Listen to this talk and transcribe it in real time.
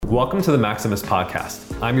Welcome to the Maximus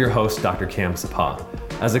Podcast. I'm your host, Dr. Cam Sapa.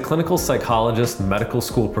 As a clinical psychologist, medical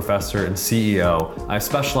school professor, and CEO, I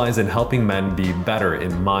specialize in helping men be better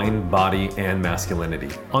in mind, body, and masculinity.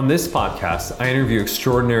 On this podcast, I interview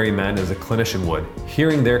extraordinary men as a clinician would,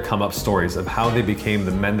 hearing their come-up stories of how they became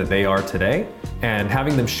the men that they are today, and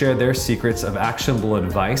having them share their secrets of actionable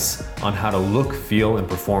advice on how to look, feel, and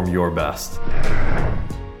perform your best.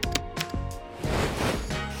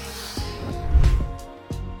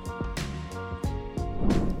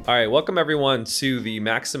 All right, welcome everyone to the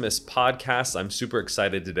Maximus Podcast. I'm super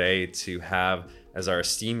excited today to have as our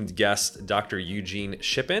esteemed guest, Dr. Eugene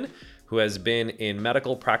Shippen, who has been in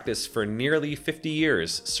medical practice for nearly 50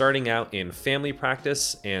 years, starting out in family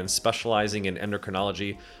practice and specializing in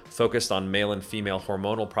endocrinology, focused on male and female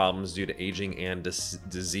hormonal problems due to aging and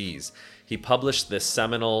disease. He published this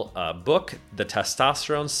seminal book, The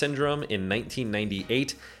Testosterone Syndrome, in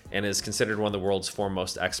 1998, and is considered one of the world's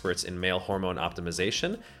foremost experts in male hormone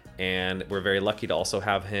optimization. And we're very lucky to also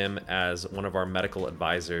have him as one of our medical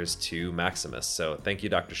advisors to Maximus. So thank you,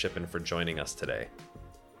 Dr. Shippen, for joining us today.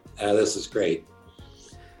 This is great.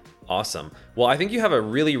 Awesome. Well, I think you have a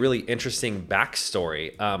really, really interesting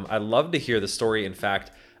backstory. I'd love to hear the story, in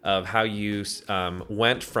fact, of how you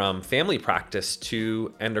went from family practice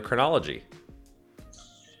to endocrinology.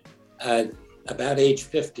 About age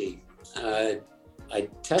 50, I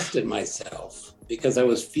tested myself because I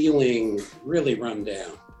was feeling really run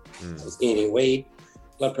down. I was gaining weight,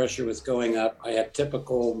 blood pressure was going up. I had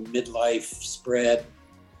typical midlife spread,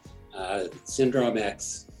 syndrome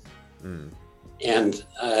X. And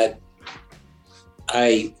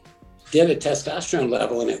I did a testosterone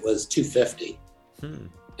level and it was 250.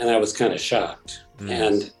 And I was kind of shocked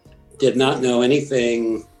and did not know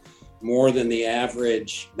anything more than the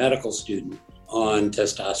average medical student on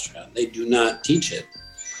testosterone. They do not teach it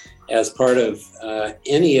as part of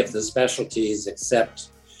any of the specialties except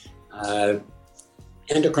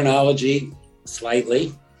endocrinology,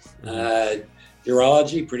 slightly.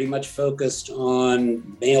 Urology, pretty much focused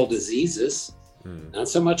on male diseases, not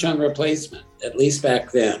so much on replacement, at least back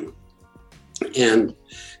then. And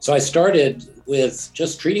so I started with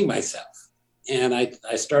just treating myself. And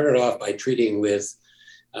I started off by treating with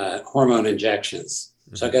hormone injections.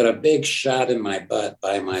 So I got a big shot in my butt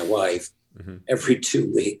by my wife every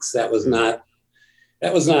 2 weeks. That was not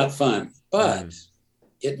fun, but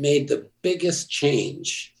it made the biggest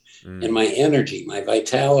change in my energy, my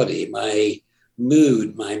vitality, my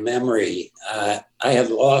mood, my memory. I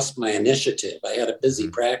had lost my initiative. I had a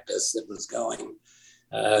busy practice that was going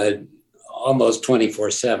almost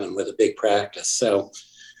 24/7 with a big practice. So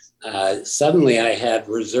suddenly I had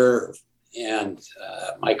reserve and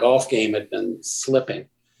my golf game had been slipping.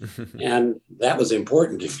 And that was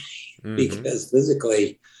important to me because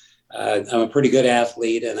physically I'm a pretty good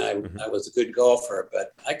athlete and I was a good golfer,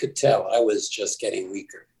 but I could tell I was just getting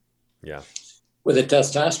weaker. Yeah. With the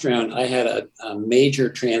testosterone, I had a major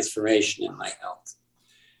transformation in my health.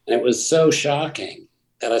 And it was so shocking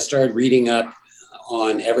that I started reading up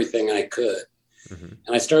on everything I could. And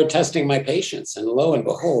I started testing my patients. And lo and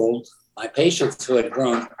behold, my patients who had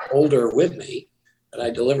grown older with me, that I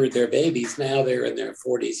delivered their babies, now they're in their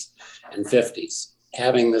 40s and 50s,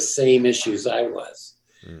 having the same issues I was.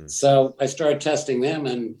 So I started testing them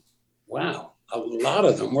and wow, a lot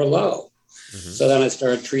of them were low. So then I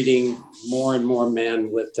started treating more and more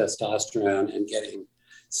men with testosterone and getting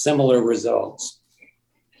similar results.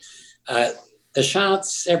 The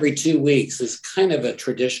shots every 2 weeks is kind of a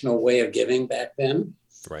traditional way of giving back then.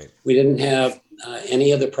 Right. We didn't have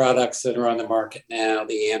any of the products that are on the market now,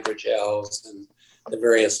 the androgels and the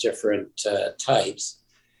various different types.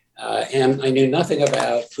 And I knew nothing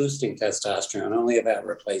about boosting testosterone, only about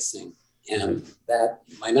replacing. And that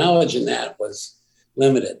my knowledge in that was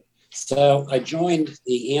limited. So I joined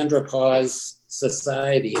the Andropause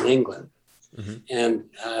Society in England, and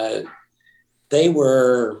they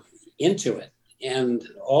were into it. And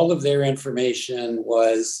all of their information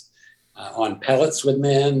was on pellets with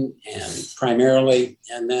men and primarily,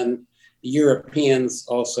 and then the Europeans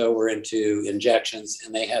also were into injections,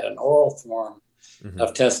 and they had an oral form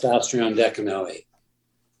of testosterone decanoate.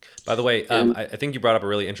 By the way, I think you brought up a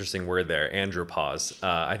really interesting word there, andropause.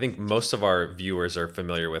 I think most of our viewers are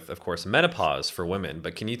familiar with, of course, menopause for women,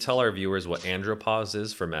 but can you tell our viewers what andropause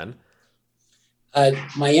is for men?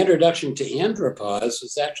 My introduction to andropause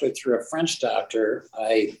was actually through a French doctor.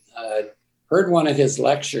 I heard one of his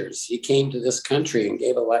lectures. He came to this country and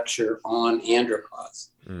gave a lecture on andropause.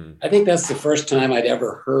 I think that's the first time I'd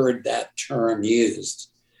ever heard that term used.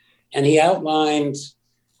 And he outlined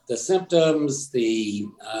the symptoms, the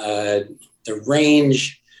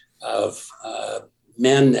range of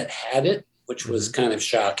men that had it, which was kind of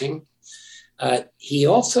shocking. He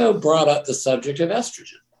also brought up the subject of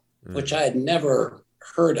estrogen, which I had never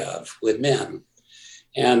heard of with men.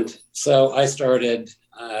 And so I started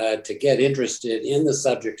to get interested in the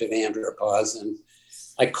subject of andropause, and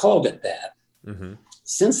I called it that.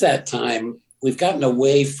 Since that time, we've gotten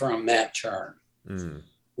away from that term.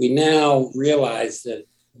 We now realize that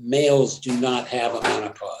males do not have a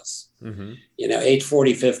menopause. You know, age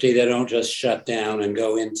 40, 50, they don't just shut down and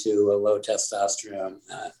go into a low testosterone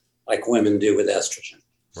like women do with estrogen.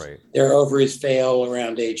 Right. Their ovaries fail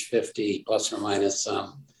around age 50, plus or minus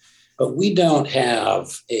some. But we don't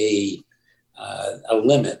have a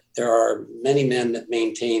limit. There are many men that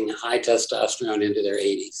maintain high testosterone into their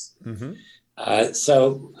 80s.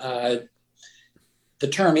 So the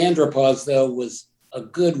term andropause, though, was a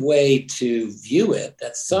good way to view it,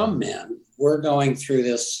 that some men were going through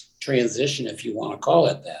this transition, if you want to call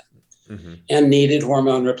it that, and needed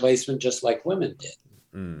hormone replacement just like women did.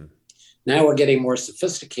 Now we're getting more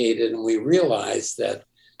sophisticated, and we realize that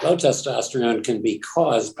low testosterone can be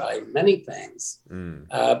caused by many things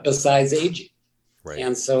besides aging. Right.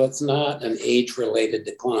 And so it's not an age-related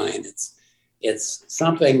decline. It's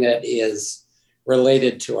something that is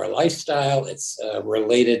related to our lifestyle. It's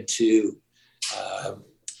related to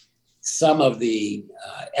some of the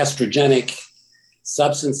estrogenic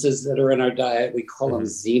substances that are in our diet. We call them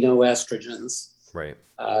xenoestrogens. Right.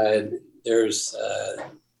 There's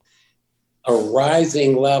a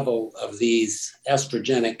rising level of these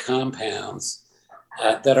estrogenic compounds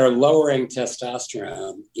that are lowering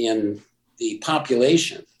testosterone in the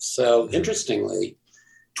population. So interestingly,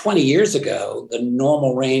 20 years ago, the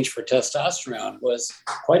normal range for testosterone was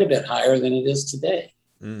quite a bit higher than it is today.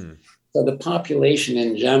 So the population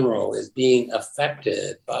in general is being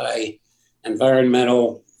affected by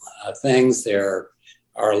environmental things. Our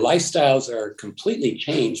lifestyles are completely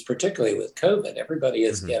changed, particularly with COVID. Everybody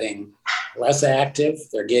is getting less active.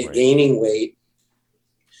 They're gaining weight.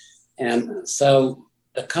 And so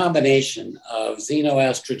the combination of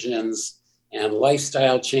xenoestrogens and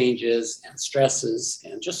lifestyle changes and stresses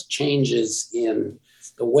and just changes in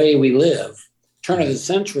the way we live. Turn of the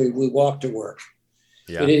century, we walked to work.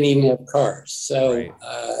 We didn't even have cars. So,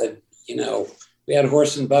 you know, we had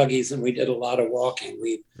horse and buggies, and we did a lot of walking.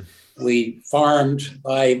 We farmed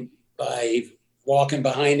by walking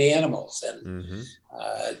behind animals. And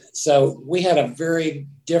so we had a very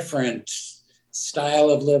different style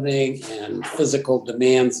of living and physical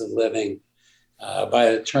demands of living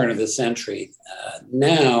by the turn of the century.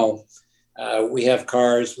 Now we have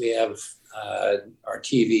cars, we have our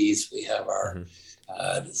TVs, we have our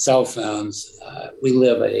cell phones. We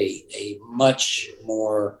live a much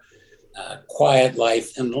more quiet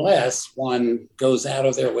life unless one goes out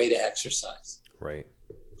of their way to exercise. Right.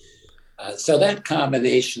 So that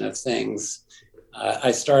combination of things,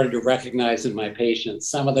 I started to recognize in my patients.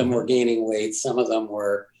 Some of them were gaining weight, some of them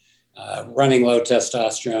were running low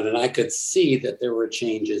testosterone, and I could see that there were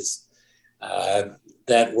changes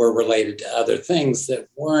that were related to other things that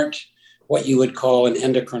weren't what you would call an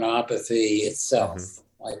endocrinopathy itself,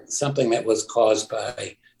 like something that was caused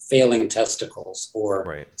by failing testicles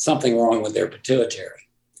or something wrong with their pituitary.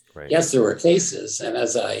 Yes, there were cases, and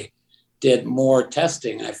as I did more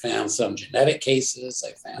testing, I found some genetic cases.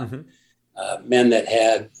 I found men that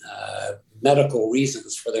had medical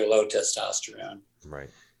reasons for their low testosterone.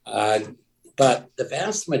 But the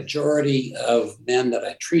vast majority of men that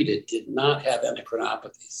I treated did not have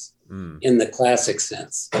endocrinopathies in the classic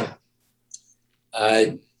sense.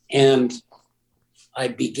 And I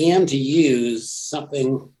began to use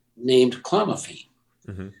something named clomiphene.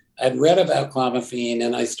 I'd read about clomiphene,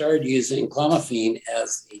 and I started using clomiphene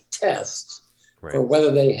as a test for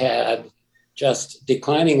whether they had just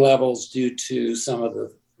declining levels due to some of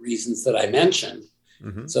the reasons that I mentioned.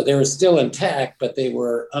 So they were still intact, but they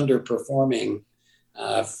were underperforming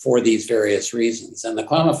for these various reasons. And the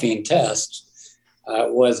clomiphene test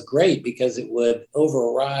was great because it would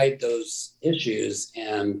override those issues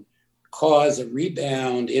and cause a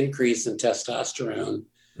rebound increase in testosterone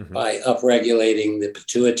by upregulating the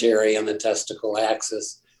pituitary and the testicle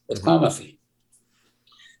axis with clomiphene.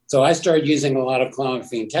 So I started using a lot of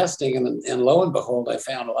clomiphene testing, and lo and behold, I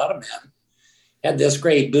found a lot of men had this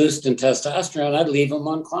great boost in testosterone. I'd leave them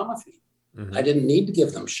on clomiphene. I didn't need to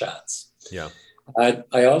give them shots.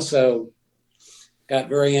 I also got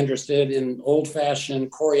very interested in old-fashioned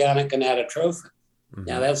chorionic gonadotrophin.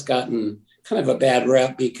 Now that's gotten kind of a bad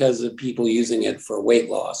rep because of people using it for weight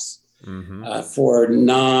loss, for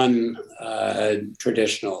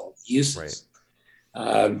non-traditional uses.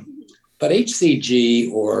 But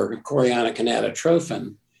HCG, or chorionic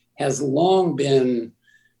gonadotrophin, has long been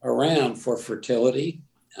around for fertility,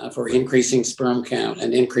 for increasing sperm count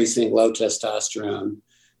and increasing low testosterone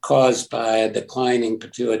caused by a declining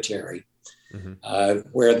pituitary,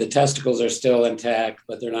 where the testicles are still intact,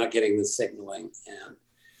 but they're not getting the signaling. And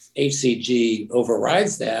HCG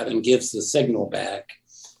overrides that and gives the signal back,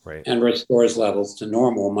 right, and restores levels to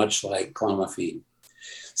normal, much like clomiphene.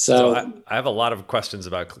 So I have a lot of questions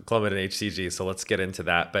about Clomid and HCG, so let's get into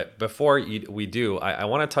that. But before we do, I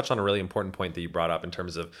want to touch on a really important point that you brought up in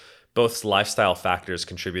terms of both lifestyle factors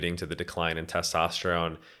contributing to the decline in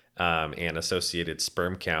testosterone and associated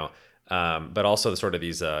sperm count, but also the sort of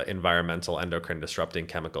these environmental endocrine disrupting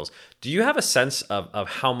chemicals. Do you have a sense of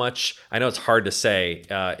how much, I know it's hard to say,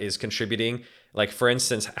 is contributing? Like, for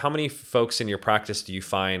instance, how many folks in your practice do you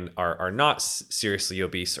find are not seriously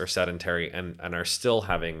obese or sedentary and are still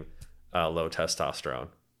having low testosterone?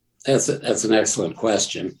 That's an excellent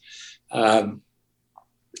question.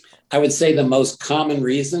 I would say the most common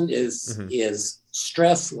reason is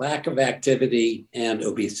stress, lack of activity, and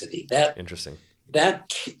obesity. Interesting.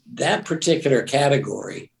 That particular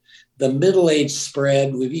category, the middle-age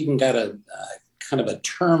spread, we've even got a kind of a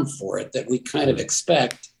term for it that we kind of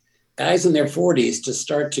expect guys in their 40s to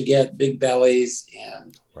start to get big bellies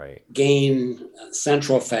and gain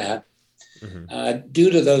central fat due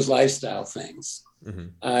to those lifestyle things.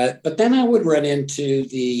 But then I would run into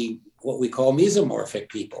what we call mesomorphic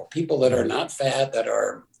people that are not fat, that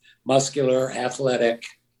are muscular, athletic,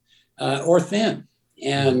 or thin.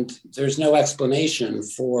 And there's no explanation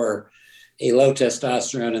for a low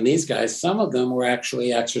testosterone in these guys. Some of them were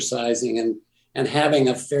actually exercising and having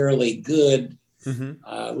a fairly good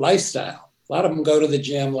lifestyle. A lot of them go to the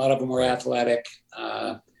gym, a lot of them were athletic,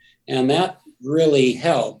 and that really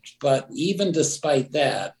helped. But even despite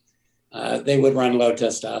that, they would run low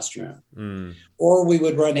testosterone. Or we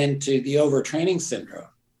would run into the overtraining syndrome.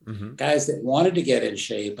 Guys that wanted to get in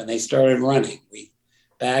shape and they started running.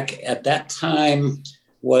 Back at that time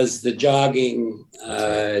was the jogging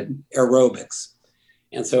aerobics.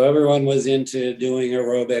 And so everyone was into doing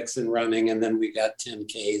aerobics and running, and then we got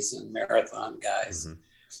 10Ks and marathon guys.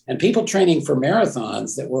 And people training for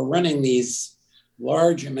marathons that were running these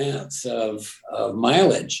large amounts of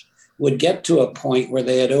mileage would get to a point where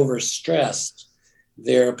they had overstressed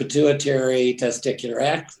their pituitary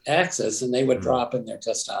testicular axis, and they would drop in their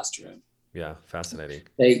testosterone. Yeah, fascinating.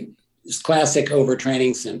 It's classic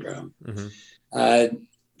overtraining syndrome.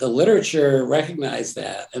 The literature recognized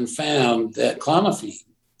that and found that clomiphene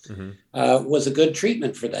was a good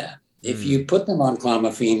treatment for that. If you put them on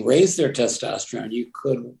clomiphene, raise their testosterone, you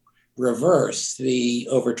could reverse the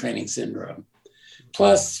overtraining syndrome.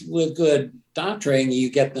 Plus, with good doctoring, you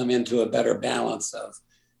get them into a better balance of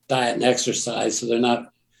diet and exercise, so they're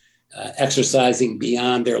not exercising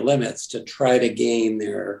beyond their limits to try to gain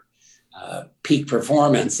their peak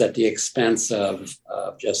performance at the expense of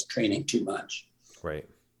just training too much. Right.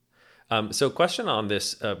 So question on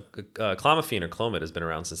this, clomiphene or Clomid has been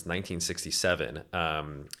around since 1967,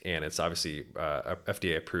 and it's obviously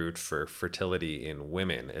FDA approved for fertility in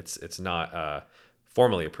women. It's not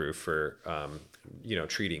formally approved for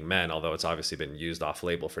treating men, although it's obviously been used off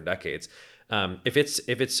label for decades. If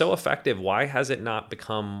it's so effective, why has it not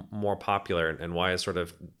become more popular, and why is sort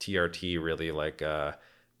of TRT really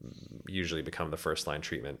usually become the first line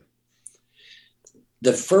treatment?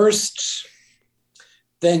 The first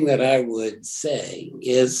thing that I would say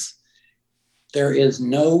is there is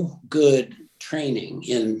no good training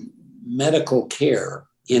in medical care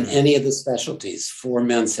in any of the specialties for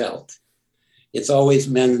men's health. It's always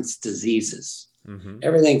men's diseases.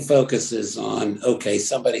 Everything focuses on,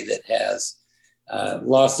 somebody that has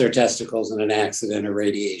lost their testicles in an accident or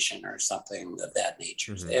radiation or something of that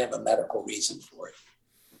nature. They have a medical reason for it.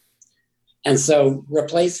 And so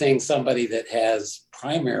replacing somebody that has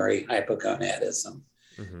primary hypogonadism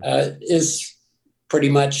is pretty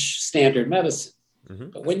much standard medicine.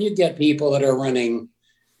 But when you get people that are running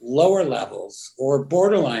lower levels or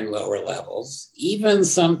borderline lower levels, even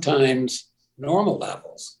sometimes normal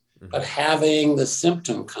levels, but having the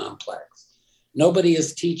symptom complex, nobody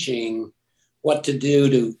is teaching what to do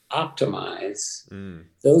to optimize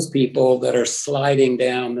those people that are sliding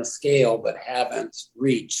down the scale but haven't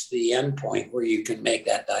reached the endpoint where you can make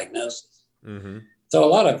that diagnosis. So a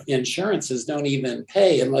lot of insurances don't even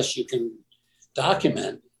pay unless you can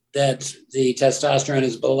document that the testosterone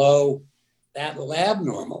is below that lab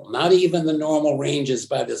normal, not even the normal ranges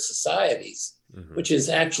by the societies, which is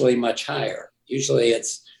actually much higher. Usually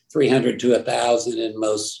it's 300 to 1,000 in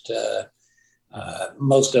most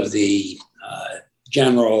of the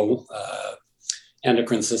general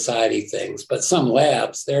endocrine society things, but some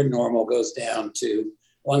labs, their normal goes down to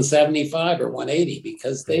 175 or 180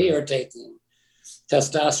 because they are taking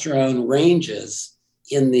testosterone ranges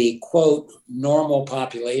in the quote normal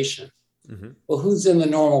population. Well, who's in the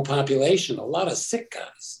normal population? A lot of sick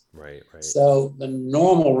guys. Right. So the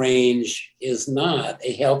normal range is not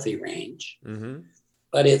a healthy range,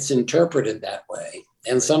 but it's interpreted that way.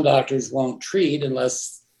 And some doctors won't treat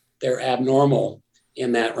unless they're abnormal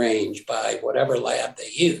in that range by whatever lab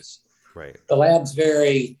they use. Right. The labs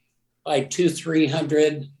vary by 200,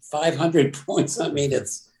 300, 500 points. I mean,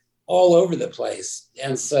 it's all over the place.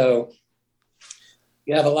 And so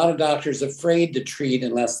you have a lot of doctors afraid to treat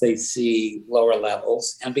unless they see lower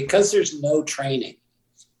levels. And because there's no training,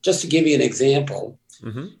 just to give you an example,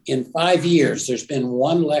 in 5 years, there's been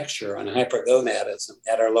one lecture on hypergonadism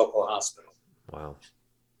at our local hospital. Wow.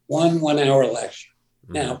 One hour lecture.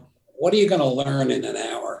 Now, what are you going to learn in an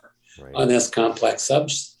hour on this complex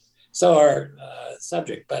subject? So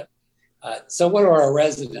what are our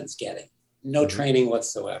residents getting? No training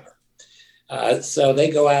whatsoever. So they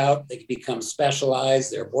go out, they become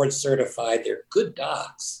specialized, they're board certified, they're good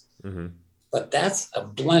docs, but that's a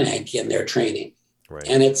blank in their training. Right.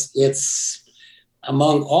 And it's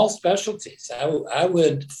among all specialties. I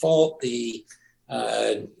would fault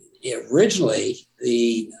originally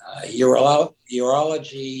the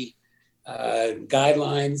urology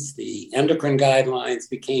guidelines, the endocrine guidelines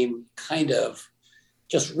became kind of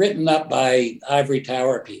just written up by ivory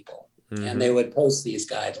tower people. And they would post these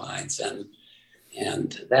guidelines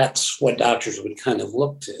and that's what doctors would kind of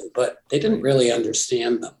look to, but they didn't really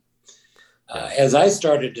understand them. As I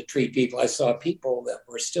started to treat people, I saw people that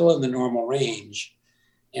were still in the normal range.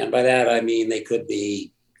 And by that, I mean, they could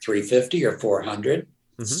be 350 or 400,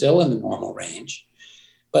 still in the normal range,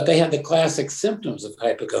 but they had the classic symptoms of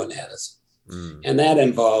hypogonadism. And that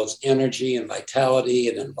involves energy and vitality.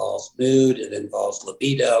 It involves mood. It involves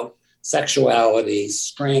libido, sexuality,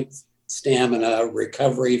 strength, stamina,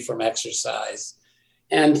 recovery from exercise,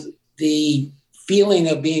 and the feeling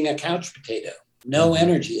of being a couch potato, no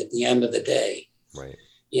energy at the end of the day. Right.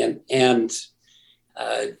 And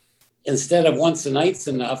instead of once a night's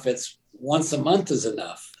enough, it's once a month is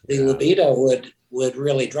enough. The libido would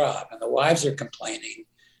really drop, and the wives are complaining.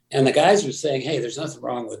 And the guys are saying, hey, there's nothing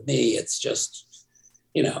wrong with me. It's just,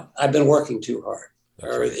 I've been working too hard.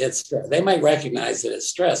 Or they might recognize that it's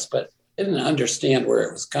stress, but they didn't understand where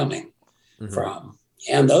it was coming from.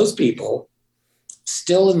 And those people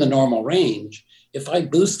still in the normal range, if I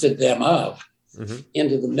boosted them up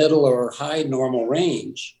into the middle or high normal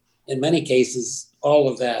range, in many cases, all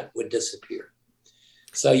of that would disappear.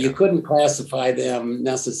 So you couldn't classify them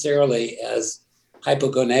necessarily as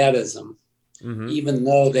hypogonadism, even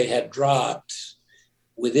though they had dropped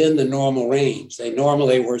within the normal range. They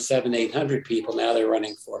normally were 700-800 people. Now they're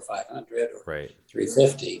running 400 or 500 or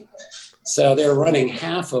 350. So they're running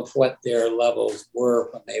half of what their levels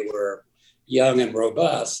were when they were young and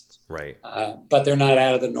robust. Right. But they're not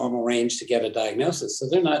out of the normal range to get a diagnosis. So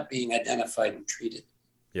they're not being identified and treated.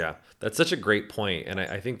 Yeah, that's such a great point. And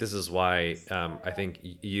I think this is why I think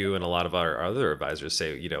you and a lot of our other advisors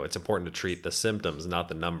say, it's important to treat the symptoms, not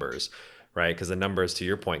the numbers, right? Because the numbers, to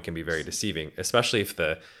your point, can be very deceiving, especially if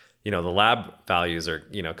the lab values are,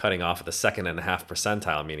 cutting off at the 2.5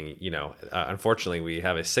 percentile, meaning, unfortunately, we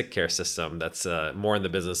have a sick care system that's more in the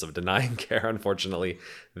business of denying care, unfortunately,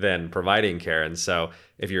 than providing care. And so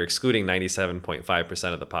if you're excluding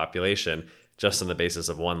 97.5% of the population just on the basis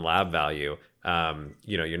of one lab value,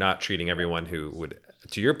 you're not treating everyone who would,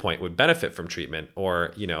 to your point, would benefit from treatment,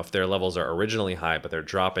 or, if their levels are originally high, but they're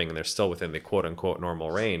dropping and they're still within the quote unquote normal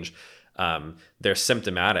range, they're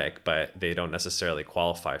symptomatic, but they don't necessarily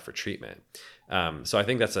qualify for treatment. So I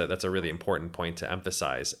think that's a really important point to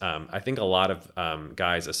emphasize. I think a lot of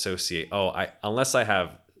guys associate, unless I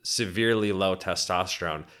have severely low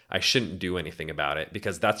testosterone, I shouldn't do anything about it,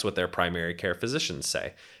 because that's what their primary care physicians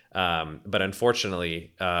say. But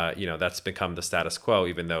unfortunately, that's become the status quo,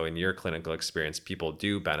 even though in your clinical experience, people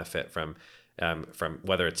do benefit from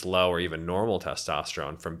whether it's low or even normal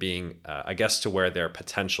testosterone, from being, I guess, to where their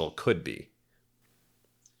potential could be.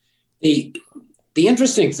 The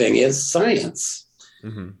interesting thing is science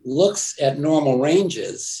looks at normal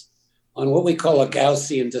ranges on what we call a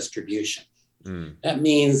Gaussian distribution. That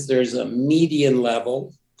means there's a median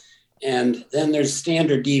level, and then there's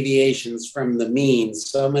standard deviations from the mean,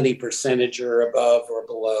 so many percentage or above or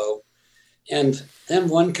below. And then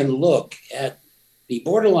one can look at the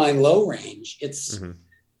borderline low range. It's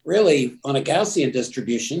really, on a Gaussian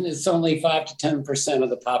distribution, it's only 5 to 10% of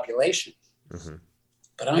the population.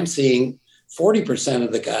 But I'm seeing 40%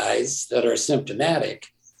 of the guys that are symptomatic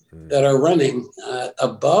that are running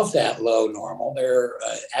above that low normal. They're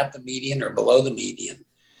at the median or below the median.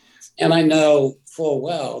 And I know full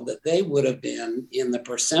well that they would have been in the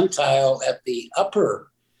percentile at the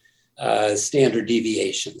upper standard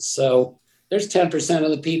deviations. So there's 10%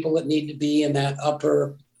 of the people that need to be in that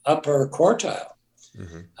upper quartile.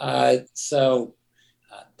 So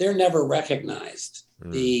they're never recognized.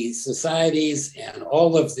 The societies and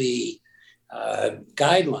all of the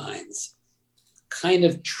guidelines kind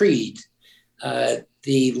of treat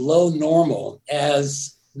the low normal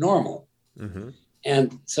as normal.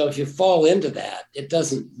 And so if you fall into that, it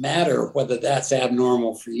doesn't matter whether that's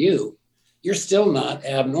abnormal for you. You're still not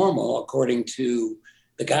abnormal according to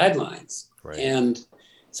the guidelines. Right. And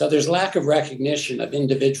so there's lack of recognition of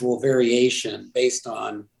individual variation based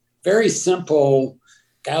on very simple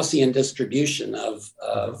Gaussian distribution of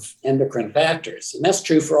endocrine factors. And that's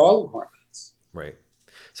true for all hormones. Right.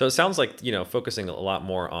 So it sounds like, focusing a lot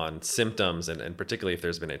more on symptoms and particularly if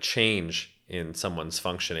there's been a change in someone's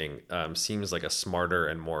functioning seems like a smarter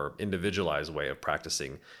and more individualized way of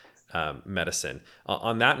practicing medicine.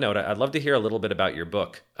 On that note, I'd love to hear a little bit about your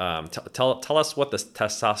book. Tell us what the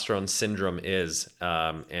testosterone syndrome is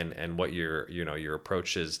and what your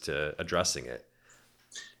approach is to addressing it.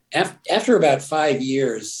 After about 5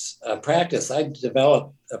 years practice, I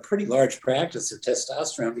developed a pretty large practice of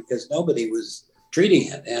testosterone because nobody was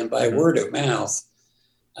treating it. And by word of mouth,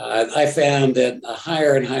 I found that a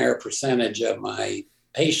higher and higher percentage of my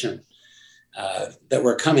patients that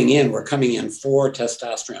were coming in for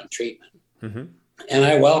testosterone treatment. And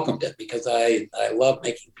I welcomed it because I love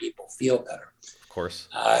making people feel better. Of course.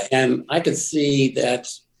 And I could see that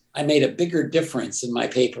I made a bigger difference in my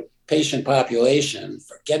patient population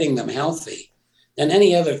for getting them healthy than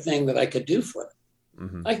any other thing that I could do for them.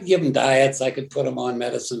 I could give them diets. I could put them on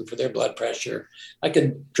medicine for their blood pressure. I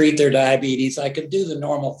could treat their diabetes. I could do the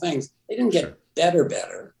normal things. They didn't get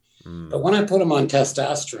better. But when I put them on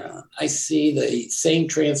testosterone, I see the same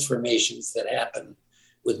transformations that happen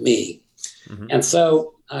with me. And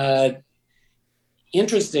so,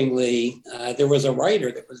 interestingly, there was a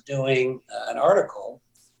writer that was doing an article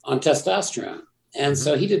on testosterone. And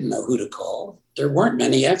so he didn't know who to call. There weren't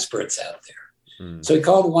many experts out there. So he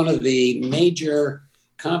called one of the major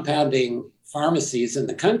compounding pharmacies in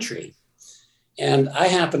the country. And I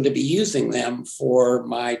happened to be using them for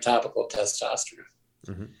my topical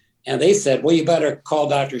testosterone. And they said, well, you better call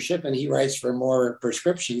Dr. Shippen. He writes for more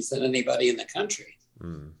prescriptions than anybody in the country.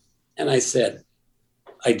 And I said,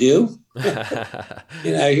 I do? I'm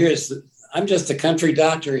just a country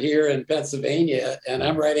doctor here in Pennsylvania, and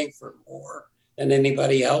I'm writing for more than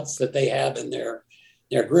anybody else that they have in their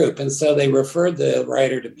group. And so they referred the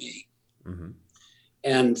writer to me.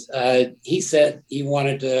 And he said he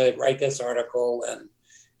wanted to write this article and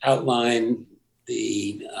outline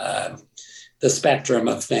the spectrum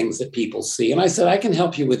of things that people see. And I said, I can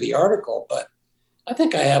help you with the article, but I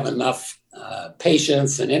think I have enough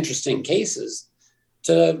patients and interesting cases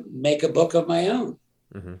to make a book of my own.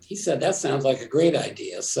 He said, that sounds like a great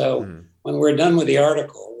idea. So when we're done with the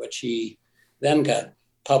article, which he then got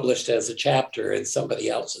published as a chapter in somebody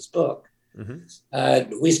else's book,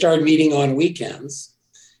 we started meeting on weekends.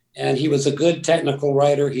 And he was a good technical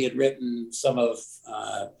writer. He had written some of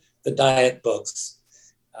the diet books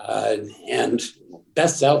and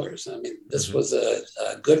bestsellers. I mean, this was a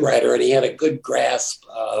good writer, and he had a good grasp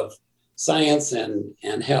of science and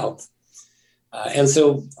health. And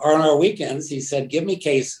so on our weekends, he said, give me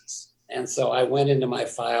cases. And so I went into my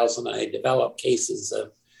files and I developed cases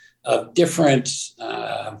of different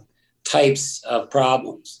types of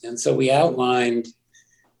problems. And so we outlined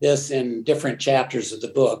this in different chapters of the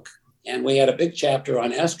book. And we had a big chapter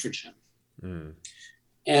on estrogen.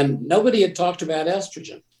 And nobody had talked about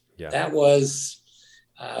estrogen. That was,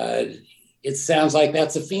 it sounds like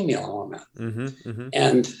that's a female hormone.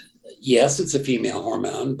 And yes, it's a female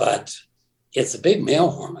hormone, but it's a big male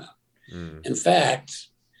hormone. In fact,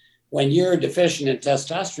 when you're deficient in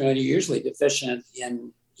testosterone, you're usually deficient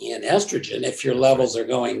in estrogen if your levels are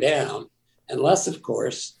going down, unless, of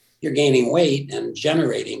course, you're gaining weight and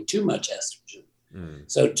generating too much estrogen.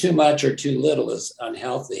 So too much or too little is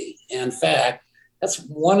unhealthy. In fact, that's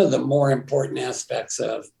one of the more important aspects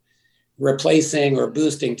of replacing or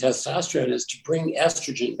boosting testosterone is to bring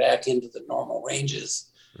estrogen back into the normal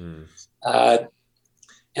ranges.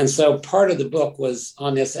 And so part of the book was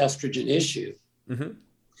on this estrogen issue. And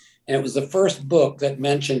it was the first book that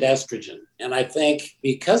mentioned estrogen. And I think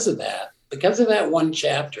because of that one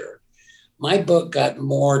chapter, my book got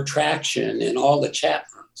more traction in all the chat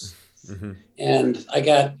rooms. And I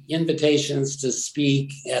got invitations to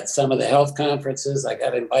speak at some of the health conferences. I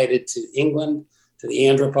got invited to England, to the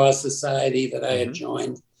Andropause Society that I had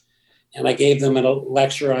joined. And I gave them a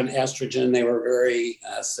lecture on estrogen. They were very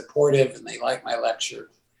supportive, and they liked my lecture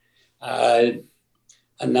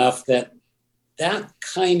enough that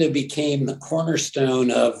kind of became the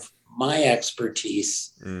cornerstone of my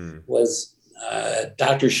expertise. Was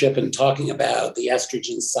Dr. Shippen talking about the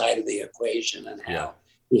estrogen side of the equation and how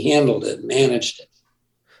he handled it, managed it.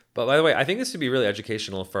 But by the way, I think this would be really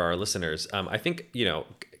educational for our listeners. I think,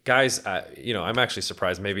 guys, I'm actually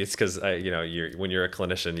surprised. Maybe it's because, when you're a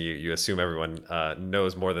clinician, you assume everyone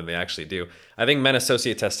knows more than they actually do. I think men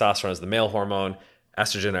associate testosterone as the male hormone,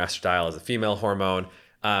 estrogen or estradiol as the female hormone.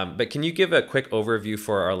 But can you give a quick overview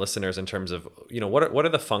for our listeners in terms of, what are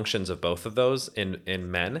the functions of both of those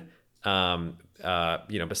in men?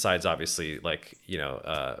 Besides obviously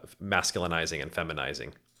masculinizing and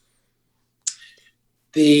feminizing.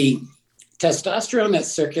 The testosterone that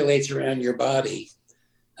circulates around your body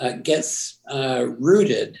gets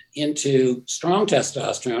rooted into strong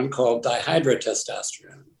testosterone called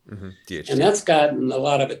dihydrotestosterone. And that's gotten a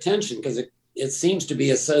lot of attention because it seems to be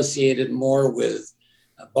associated more with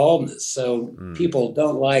baldness. So people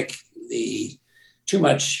don't like the too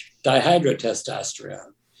much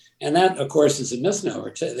dihydrotestosterone. And that, of course, is a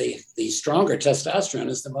misnomer. The stronger testosterone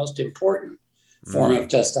is the most important form of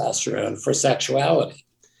testosterone for sexuality.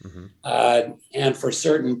 And for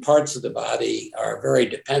certain parts of the body are very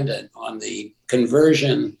dependent on the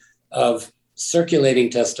conversion of circulating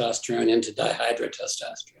testosterone into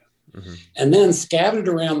dihydrotestosterone. And then scattered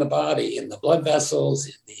around the body in the blood vessels,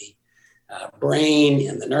 in the brain,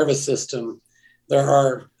 in the nervous system,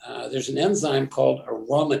 there's an enzyme called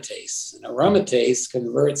aromatase. And aromatase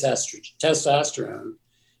converts testosterone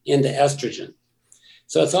into estrogen.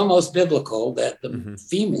 So it's almost biblical that the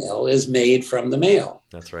female is made from the male.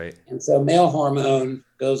 That's right. And so male hormone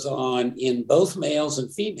goes on in both males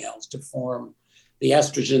and females to form the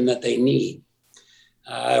estrogen that they need.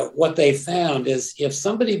 What they found is if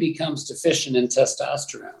somebody becomes deficient in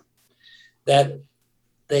testosterone, that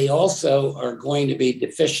they also are going to be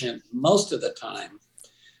deficient most of the time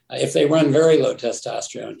if they run very low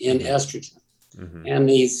testosterone in estrogen. And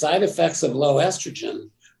the side effects of low estrogen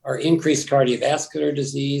are increased cardiovascular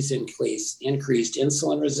disease, increased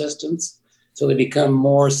insulin resistance. So they become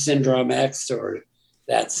more syndrome X, or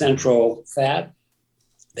that central fat.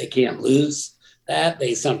 They can't lose that.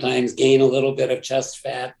 They sometimes gain a little bit of chest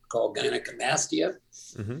fat called gynecomastia.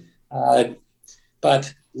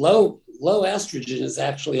 But low estrogen is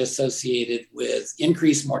actually associated with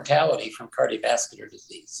increased mortality from cardiovascular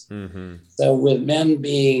disease. So with men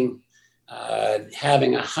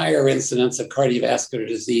having a higher incidence of cardiovascular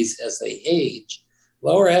disease as they age,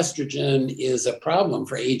 lower estrogen is a problem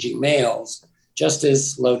for aging males, just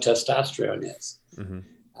as low testosterone is.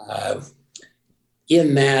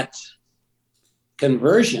 In that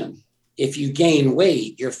conversion, if you gain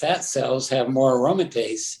weight, your fat cells have more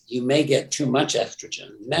aromatase, you may get too much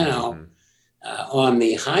estrogen. Now, on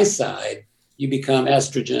the high side, you become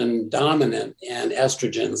estrogen dominant, and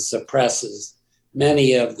estrogen suppresses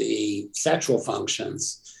many of the sexual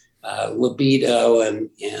functions, libido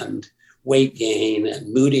and weight gain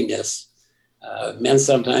and moodiness. Men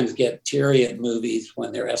sometimes get teary at movies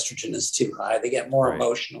when their estrogen is too high. They get more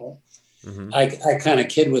emotional. I kind of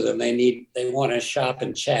kid with them. They want to shop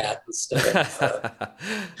and chat instead of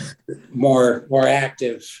more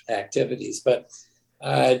active activities. But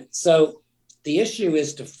so the issue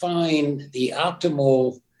is to find the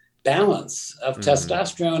optimal balance of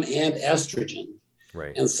testosterone and estrogen.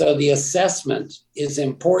 Right. And so the assessment is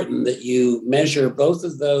important, that you measure both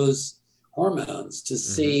of those hormones to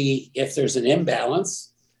see if there's an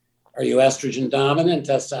imbalance. Are you estrogen dominant,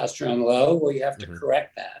 testosterone low? Well, you have to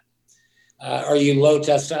correct that. Are you low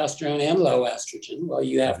testosterone and low estrogen? Well,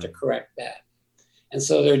 you have to correct that. And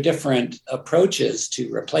so there are different approaches to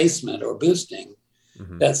replacement or boosting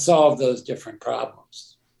that solve those different problems.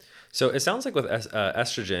 So it sounds like with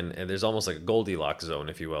estrogen, and there's almost like a Goldilocks zone,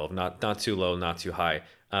 if you will, not too low, not too high.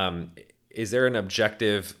 Is there an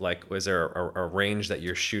objective, was there a range that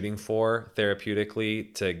you're shooting for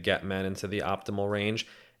therapeutically to get men into the optimal range?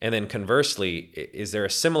 And then conversely, is there a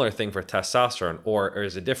similar thing for testosterone, or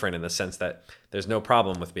is it different in the sense that there's no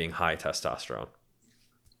problem with being high testosterone?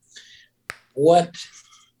 What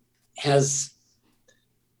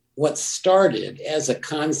started as a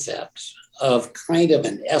concept of kind of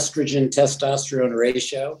an estrogen testosterone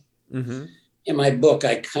ratio. In my book,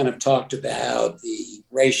 I kind of talked about the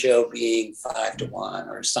ratio being 5-to-1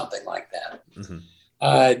 or something like that.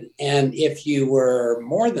 And if you were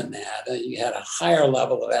more than that, you had a higher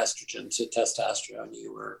level of estrogen to testosterone,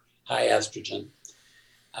 you were high estrogen.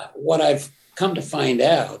 What I've come to find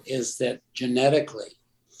out is that genetically,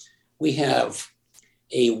 we have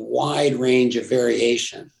a wide range of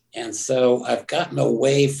variation. And so I've gotten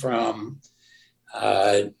away from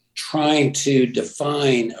trying to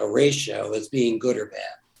define a ratio as being good or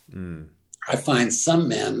bad. Mm. I find some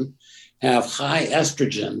men have high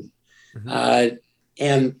estrogen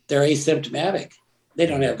and they're asymptomatic. They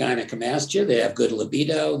don't have gynecomastia. They have good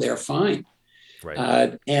libido. They're fine.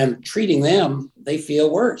 Right. And treating them, they feel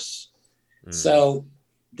worse. Mm. So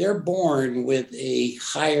they're born with a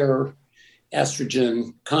higher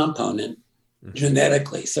estrogen component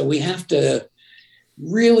genetically. So we have to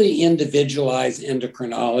really individualize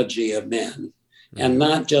endocrinology of men and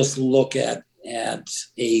not just look at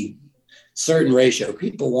a certain ratio.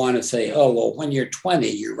 People want to say, oh, well, when you're 20,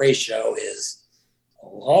 your ratio is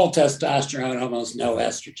all testosterone, almost no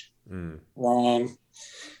estrogen. Mm. Wrong.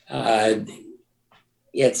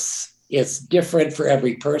 It's different for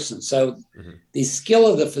every person. So the skill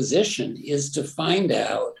of the physician is to find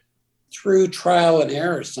out through trial and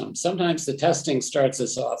error. Sometimes the testing starts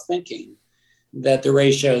us off thinking that the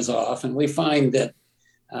ratio is off. And we find that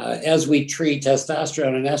as we treat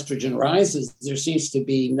testosterone and estrogen rises, there seems to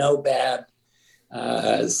be no bad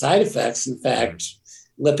side effects. In fact,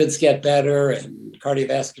 lipids get better and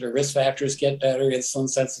cardiovascular risk factors get better. Insulin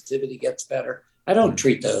sensitivity gets better. I don't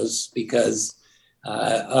treat those because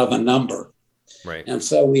of a number. Right. And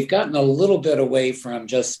so we've gotten a little bit away from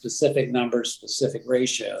just specific numbers, specific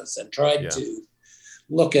ratios, and tried to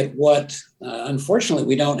look at what, unfortunately,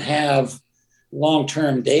 we don't have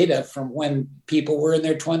long-term data from when people were in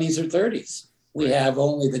their 20s or 30s. We have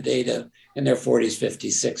only the data in their 40s,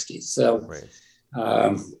 50s, 60s. So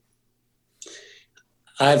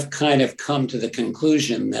I've kind of come to the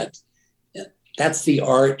conclusion that that's the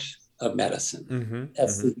art of medicine.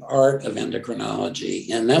 That's the art of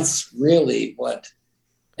endocrinology. And that's really what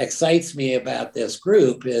excites me about this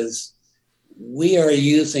group is we are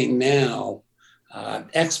using now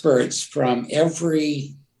experts from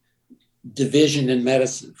every division in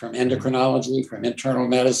medicine, from endocrinology, from internal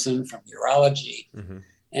medicine, from urology.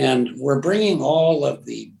 And we're bringing all of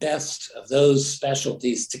the best of those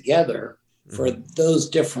specialties together for those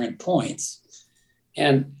different points.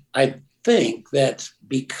 And I think that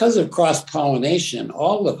because of cross-pollination,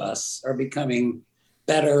 all of us are becoming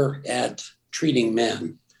better at treating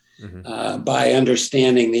men by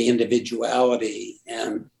understanding the individuality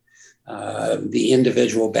and the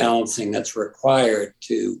individual balancing that's required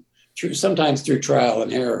sometimes through trial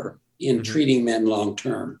and error in treating men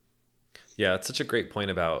long-term. Yeah, it's such a great point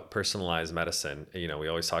about personalized medicine. You know, we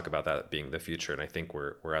always talk about that being the future, and I think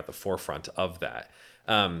we're at the forefront of that.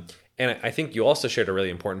 And I think you also shared a really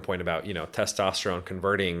important point about, you know, testosterone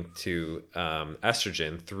converting to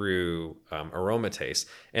estrogen through aromatase.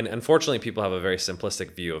 And unfortunately, people have a very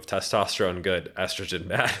simplistic view of testosterone good, estrogen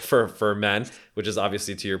bad for men, which is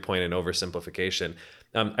obviously, to your point, an oversimplification.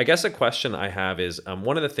 I guess a question I have is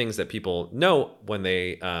one of the things that people know when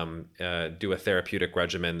they do a therapeutic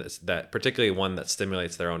regimen, that particularly one that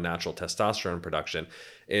stimulates their own natural testosterone production,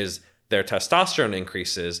 is their testosterone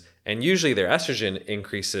increases and usually their estrogen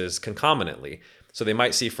increases concomitantly. So they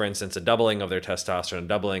might see, for instance, a doubling of their testosterone,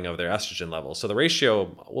 doubling of their estrogen levels. So the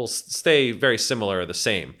ratio will stay very similar or the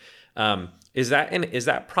same. Is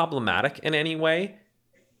that problematic in any way?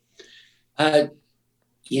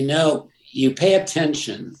 You know, you pay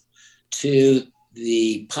attention to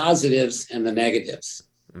the positives and the negatives.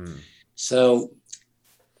 So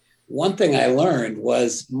one thing I learned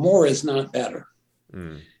was more is not better.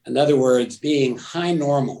 In other words, being high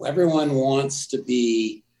normal. Everyone wants to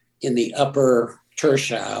be in the upper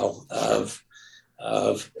tertile of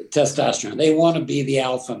testosterone. They want to be the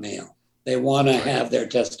alpha male. They want to have their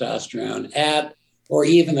testosterone at or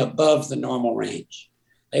even above the normal range.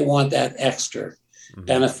 They want that extra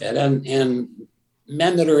benefit. And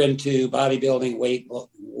men that are into bodybuilding,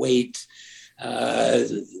 weight,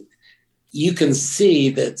 you can see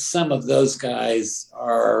that some of those guys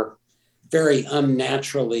are very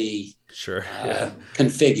unnaturally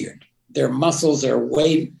configured. Their muscles are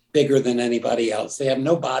way bigger than anybody else. They have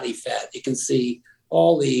no body fat. You can see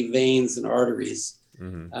all the veins and arteries.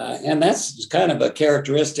 And that's kind of a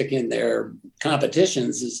characteristic in their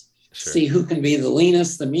competitions is see who can be the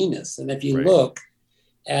leanest, the meanest. And if you look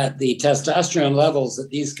at the testosterone levels that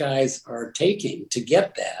these guys are taking to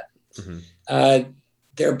get that,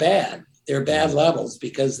 they're bad. They're bad levels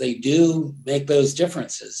because they do make those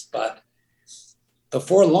differences. But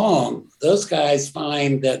before long, those guys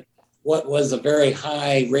find that what was a very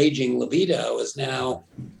high raging libido is now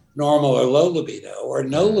normal or low libido or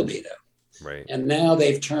no libido. Right. And now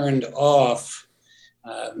they've turned off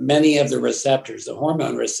many of the receptors, the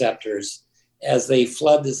hormone receptors, as they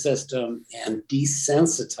flood the system and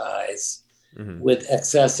desensitize with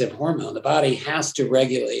excessive hormone. The body has to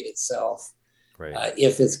regulate itself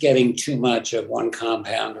if it's getting too much of one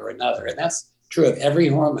compound or another. And that's true of every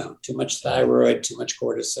hormone, too much thyroid, too much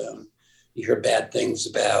cortisone. You hear bad things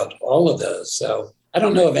about all of those. So I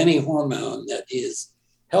don't know of any hormone that is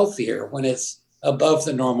healthier when it's above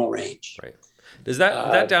the normal range. Right. Does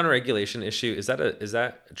that downregulation issue, is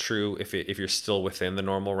that true if you're still within the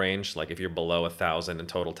normal range? Like if you're below 1,000 in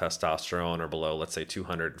total testosterone or below, let's say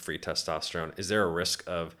 200 in free testosterone, is there a risk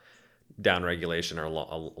of downregulation or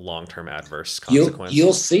a long-term adverse consequence?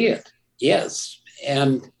 You'll see it. Yes.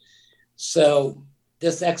 And so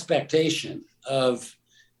this expectation of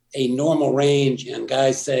a normal range and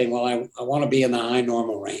guys saying, well, I want to be in the high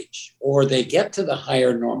normal range, or they get to the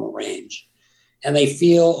higher normal range and they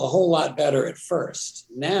feel a whole lot better at first.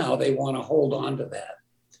 Now they want to hold on to that.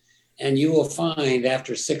 And you will find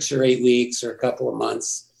after 6 or 8 weeks or a couple of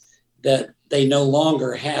months that they no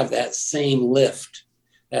longer have that same lift,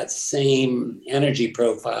 that same energy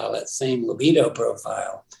profile, that same libido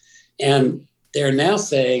profile. And they're now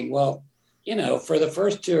saying, well, for the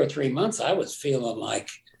first 2 or 3 months, I was feeling like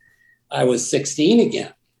I was 16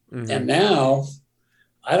 again. Mm-hmm. And now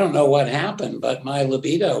I don't know what happened, but my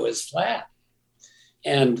libido is flat.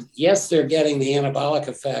 And yes, they're getting the anabolic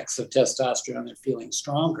effects of testosterone. They're feeling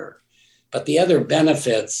stronger. But the other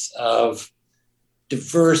benefits of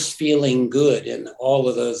diverse feeling good in all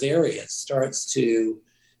of those areas starts to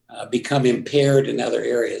become impaired in other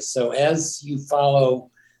areas. So as you follow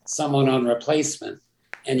someone on replacement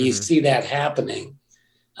and you see that happening,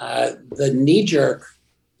 the knee jerk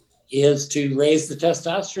is to raise the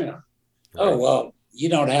testosterone. Right. Oh, well, you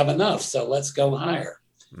don't have enough, so let's go higher.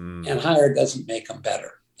 And higher doesn't make them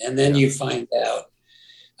better. And then you find out.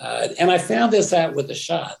 And I found this out with the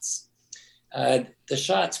shots. The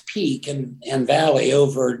shots peak and valley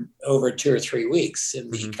over 2 or 3 weeks in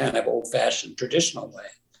the kind of old-fashioned traditional way.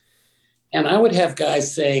 And I would have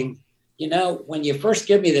guys saying, when you first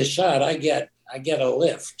give me this shot, I get a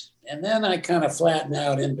lift. And then I kind of flatten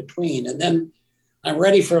out in between. And then I'm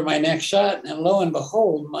ready for my next shot. And lo and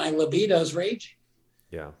behold, my libido's raging.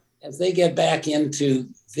 Yeah. As they get back into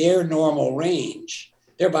their normal range,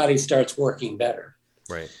 their body starts working better.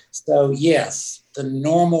 Right. So yes, the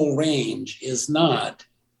normal range is not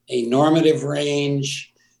a normative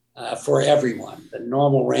range for everyone. The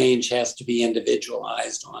normal range has to be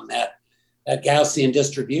individualized on that Gaussian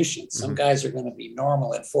distribution. Some guys are going to be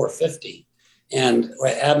normal at 450 and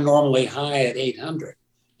abnormally high at 800.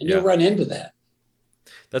 And you'll run into that.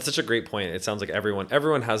 That's such a great point. It sounds like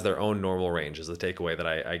everyone has their own normal range is the takeaway that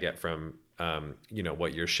I get from,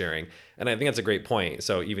 what you're sharing. And I think that's a great point.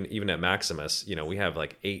 So even at Maximus, we have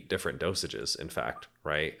like 8 different dosages, in fact,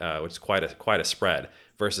 right? Which is quite a spread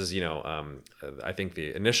versus, I think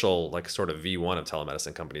the initial like sort of V1 of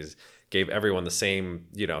telemedicine companies gave everyone the same,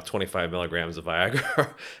 25 milligrams of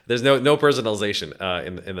Viagra. There's no personalization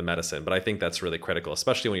in the medicine, but I think that's really critical,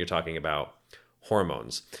 especially when you're talking about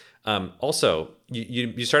hormones. Also,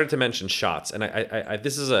 you started to mention shots, and I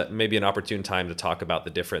this is maybe an opportune time to talk about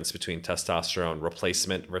the difference between testosterone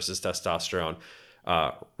replacement versus testosterone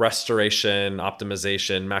restoration,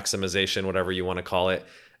 optimization, maximization, whatever you want to call it.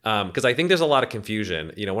 Because I think there's a lot of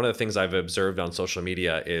confusion. One of the things I've observed on social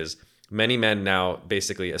media is many men now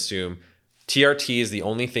basically assume TRT is the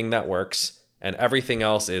only thing that works and everything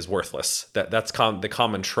else is worthless. That's the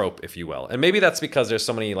common trope, if you will. And maybe that's because there's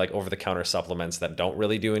so many like over-the-counter supplements that don't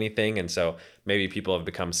really do anything. And so maybe people have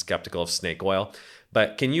become skeptical of snake oil.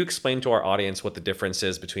 But can you explain to our audience what the difference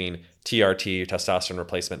is between TRT, testosterone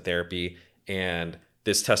replacement therapy, and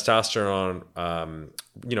this testosterone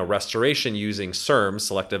restoration using SERMs,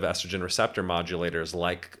 selective estrogen receptor modulators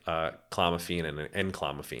like clomiphene and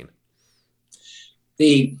enclomiphene?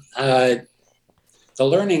 The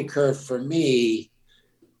learning curve for me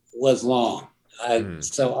was long.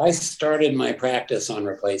 So I started my practice on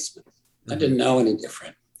replacement. I didn't know any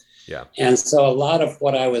different. Yeah. And so a lot of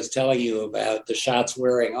what I was telling you about the shots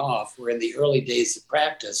wearing off were in the early days of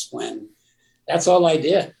practice when that's all I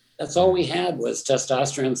did. That's all we had was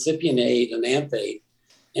testosterone cypionate and anthate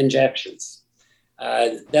injections.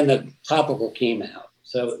 Then the topical came out.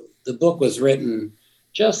 So the book was written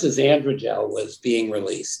just as Androgel was being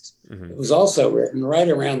released. It was also written right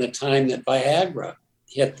around the time that Viagra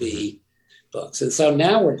hit the books. And so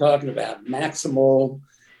now we're talking about maximal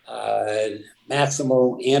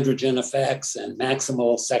androgen effects and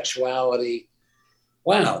maximal sexuality.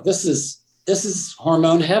 Wow, this is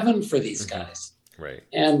hormone heaven for these guys. Right.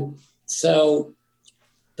 And so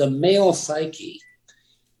the male psyche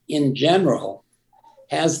in general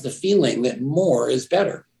has the feeling that more is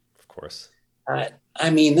better. Of course. I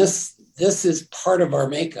mean, this is part of our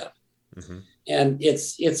makeup. Mm-hmm. And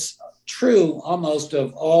it's true almost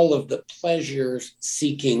of all of the pleasure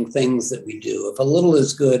seeking things that we do. If a little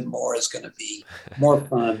is good, more is going to be more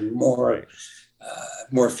fun, Right.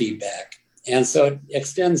 more feedback. And so it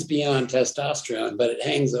extends beyond testosterone, but it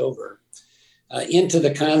hangs over into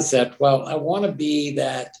the concept, well, I want to be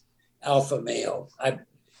that alpha male.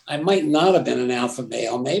 I might not have been an alpha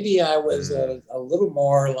male. Maybe I was a little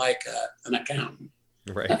more like an accountant.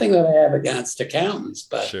 Right. Nothing that I have against accountants,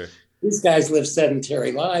 but Sure. these guys live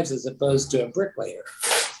sedentary lives as opposed to a bricklayer.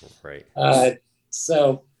 Right.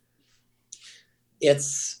 So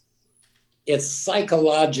it's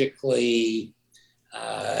psychologically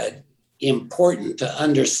important to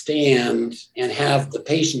understand and have the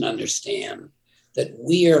patient understand that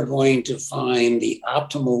we are going to find the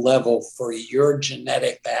optimal level for your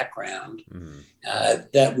genetic background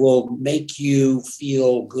that will make you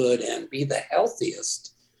feel good and be the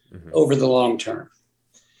healthiest over the long term.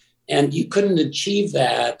 And you couldn't achieve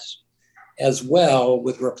that as well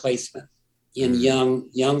with replacement in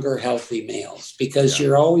younger, healthy males because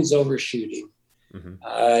you're always overshooting.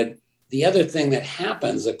 The other thing that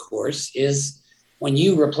happens, of course, is when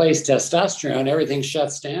you replace testosterone, everything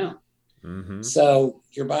shuts down. So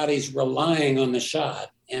your body's relying on the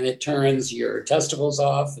shot, and it turns your testicles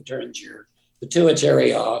off, it turns your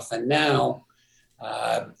pituitary off, and now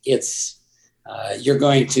you're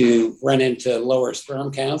going to run into lower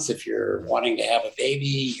sperm counts if you're wanting to have a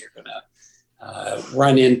baby. You're going to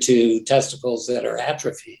run into testicles that are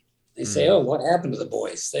atrophy. They say, "Oh, what happened to the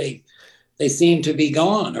boys? They seem to be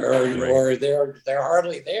gone, or they're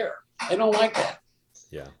hardly there." They don't like that.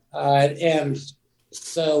 Yeah. And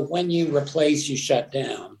so when you replace, you shut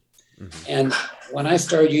down. And when I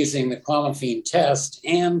started using the clomiphene test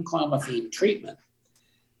and clomiphene treatment,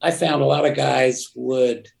 I found a lot of guys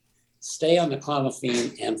would stay on the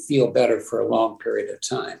clomiphene and feel better for a long period of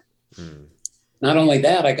time. Not only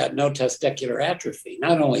that, I got no testicular atrophy.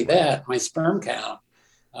 Not only that, my sperm count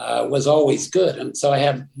was always good. And so I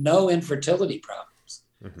had no infertility problems.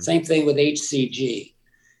 Same thing with HCG.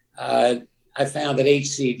 I found that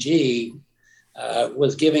HCG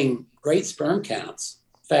was giving great sperm counts.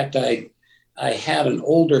 In fact, I had an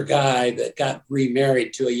older guy that got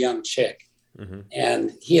remarried to a young chick,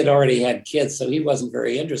 and he had already had kids, so he wasn't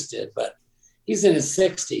very interested, but he's in his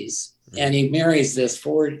 60s, and he marries this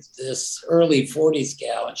early 40s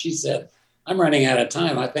gal, and she said, "I'm running out of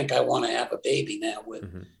time. I think I want to have a baby now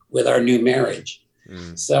with our new marriage."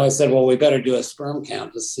 So I said, "Well, we better do a sperm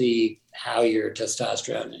count to see how your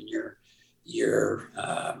testosterone and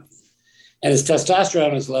and his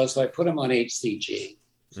testosterone is low, so I put him on HCG.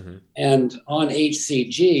 And on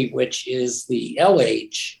HCG, which is the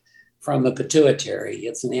LH from the pituitary,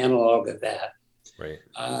 it's an analog of that. Right.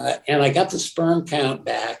 And I got the sperm count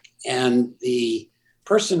back, and the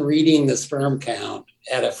person reading the sperm count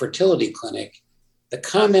at a fertility clinic, the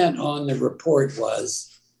comment on the report was,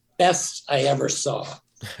 "Best I ever saw."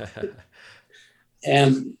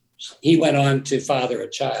 And he went on to father a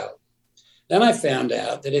child. Then I found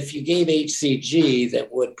out that if you gave HCG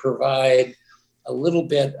that would provide a little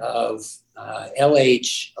bit of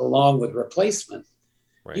LH along with replacement,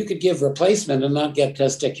 you could give replacement and not get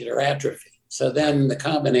testicular atrophy. So then the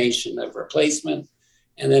combination of replacement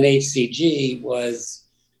and then HCG was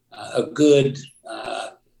a good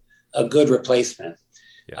replacement.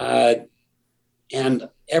 And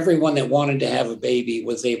everyone that wanted to have a baby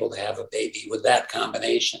was able to have a baby with that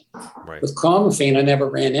combination. With clomiphene, I never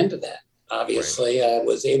ran into that. Obviously, I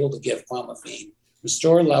was able to give clomiphene,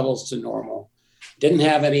 restore levels to normal, didn't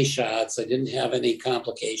have any shots. I didn't have any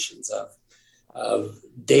complications of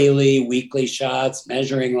daily, weekly shots,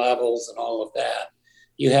 measuring levels and all of that.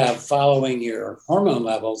 You have following your hormone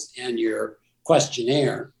levels and your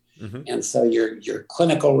questionnaire. And so your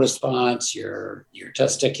clinical response, your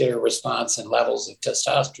testicular response and levels of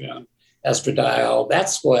testosterone, estradiol,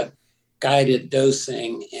 that's what guided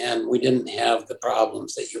dosing, and we didn't have the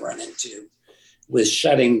problems that you run into with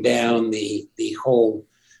shutting down the whole,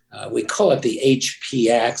 we call it the HP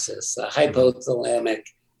axis, the hypothalamic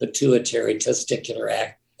pituitary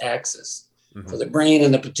testicular axis. So the brain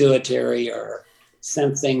and the pituitary are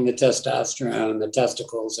sensing the testosterone, the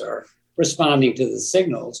testicles are responding to the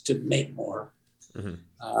signals to make more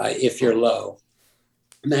if you're low.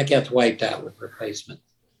 And that gets wiped out with replacement.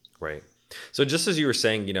 Right. So just as you were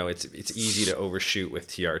saying, it's easy to overshoot with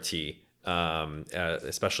TRT,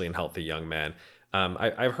 especially in healthy young men.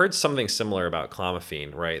 I've heard something similar about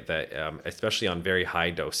clomiphene, right? That especially on very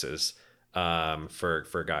high doses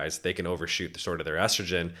for guys, they can overshoot sort of their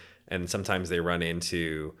estrogen, and sometimes they run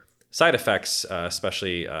into side effects,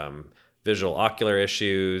 especially visual ocular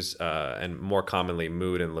issues, and more commonly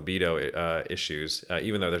mood and libido issues.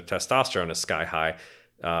 Even though their testosterone is sky high,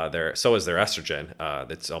 so is their estrogen.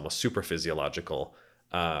 That's almost super physiological,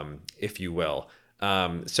 if you will.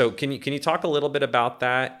 So can you talk a little bit about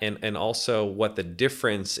that, and also what the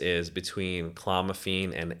difference is between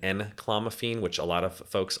clomiphene and N-clomiphene, which a lot of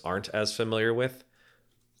folks aren't as familiar with?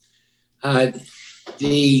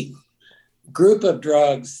 The group of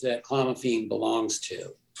drugs that clomiphene belongs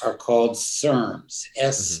to are called SERMs,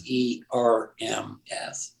 SERMS.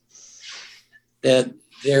 That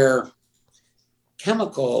they're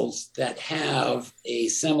chemicals that have a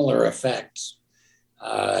similar effect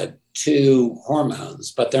to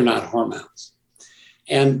hormones, but they're not hormones.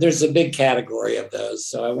 And there's a big category of those,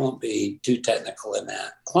 so I won't be too technical in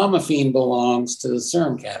that. Clomiphene belongs to the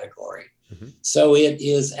SERM category. So it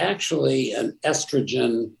is actually an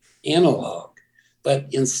estrogen analog, but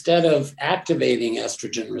instead of activating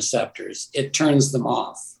estrogen receptors, it turns them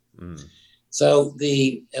off. So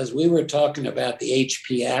as we were talking about the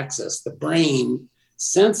HP axis, the brain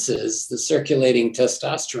senses the circulating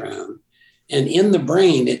testosterone, and in the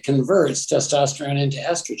brain, it converts testosterone into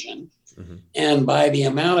estrogen. And by the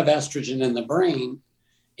amount of estrogen in the brain,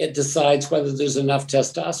 it decides whether there's enough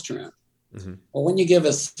testosterone. Well, when you give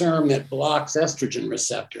a SERM that blocks estrogen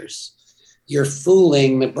receptors, you're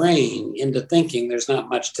fooling the brain into thinking there's not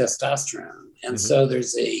much testosterone. And so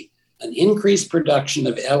there's an increased production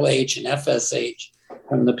of LH and FSH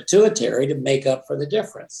from the pituitary to make up for the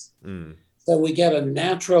difference. So we get a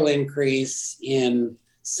natural increase in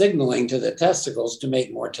signaling to the testicles to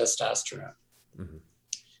make more testosterone.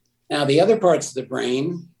 Now, the other parts of the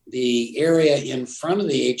brain, the area in front of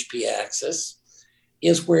the HP axis,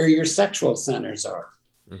 is where your sexual centers are.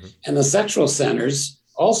 And the sexual centers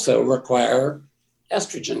also require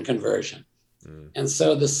estrogen conversion. And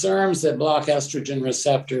so the SERMs that block estrogen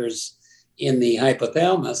receptors in the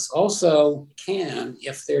hypothalamus also can,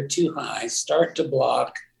 if they're too high, start to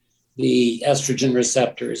block the estrogen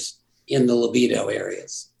receptors in the libido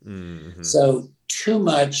areas. So too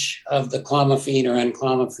much of the clomiphene or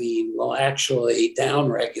N-clomiphene will actually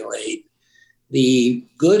downregulate the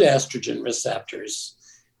good estrogen receptors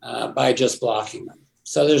by just blocking them.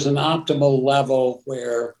 So there's an optimal level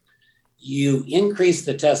where you increase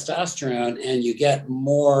the testosterone and you get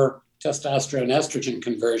more testosterone estrogen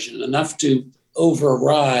conversion, enough to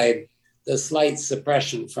override the slight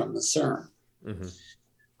suppression from the SERM.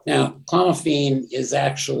 Now, clomiphene is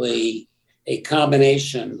actually a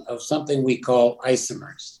combination of something we call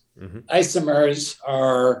isomers. Isomers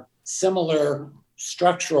are similar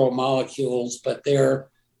structural molecules, but they're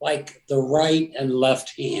like the right and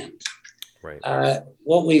left hand.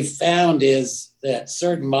 What we've found is that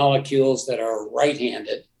certain molecules that are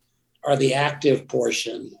right-handed are the active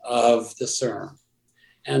portion of the SERM,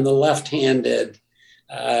 and the left-handed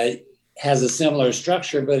has a similar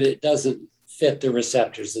structure, but it doesn't fit the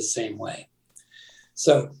receptors the same way.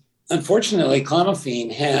 So unfortunately,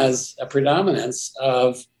 clomiphene has a predominance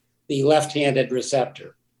of the left-handed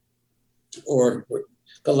receptor, or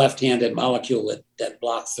the left-handed molecule that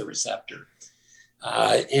blocks the receptor.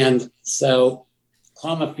 And so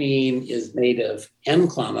clomiphene is made of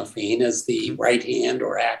N-clomiphene as the right hand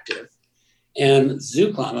or active, and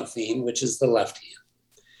zuclomiphene, which is the left hand.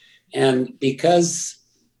 And because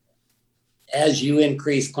as you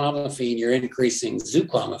increase clomiphene, you're increasing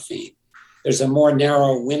zuclomiphene, there's a more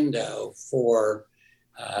narrow window for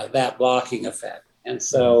that blocking effect. And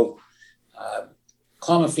so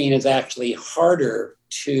clomiphene is actually harder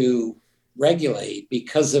to regulate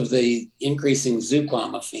because of the increasing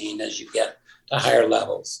zuclomiphene as you get to higher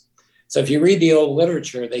levels. So if you read the old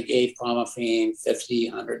literature, they gave clomiphene 50,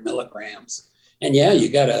 100 milligrams. And yeah, you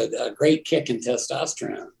got a great kick in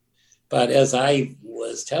testosterone. But as I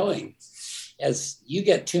was telling, as you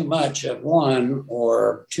get too much of one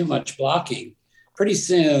or too much blocking, pretty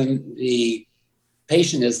soon the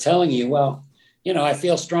patient is telling you, well, you know, I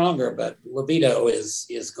feel stronger, but libido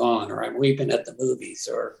is gone, or I'm weeping at the movies,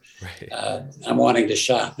 or I'm wanting to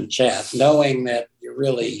shop and chat, knowing that you're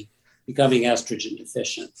really becoming estrogen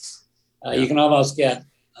deficient. You can almost get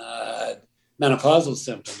menopausal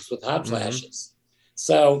symptoms with hot flashes.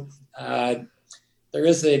 So there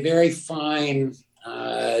is a very fine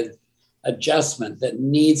adjustment that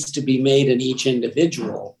needs to be made in each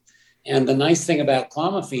individual. And the nice thing about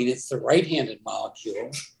clomiphene, it's the right-handed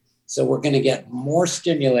molecule. So we're going to get more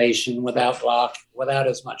stimulation without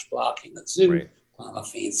as much blocking as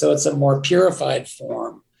clomiphene. So it's a more purified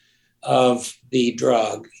form of the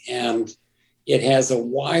drug, and it has a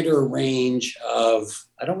wider range of,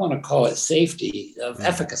 I don't want to call it safety, of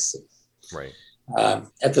efficacy.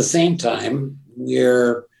 At the same time,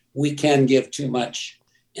 we're we can give too much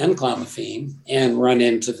enclomiphene and run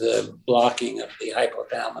into the blocking of the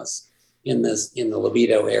hypothalamus in the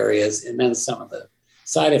libido areas, and then some of the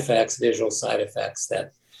side effects, visual side effects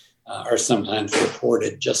that are sometimes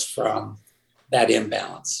reported just from that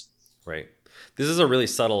imbalance. Right. This is a really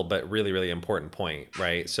subtle but really, really important point,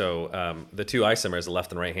 right? So the two isomers, the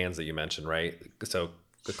left and right hands that you mentioned, right? So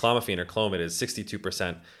the clomiphene or Clomid is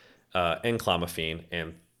 62% enclomiphene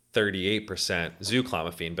and 38%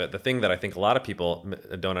 zuclomiphene. But the thing that I think a lot of people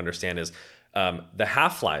don't understand is the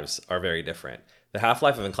half-lives are very different. The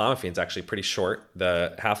half-life of enclomiphene is actually pretty short.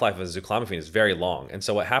 The half-life of zuclomiphene is very long. And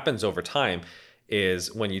so what happens over time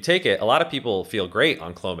is when you take it, a lot of people feel great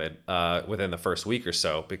on Clomid within the first week or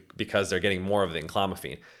so because they're getting more of the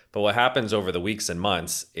enclomiphene. But what happens over the weeks and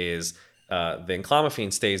months is the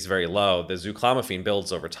enclomiphene stays very low. The zuclomiphene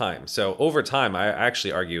builds over time. So over time, I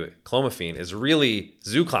actually argue clomiphene is really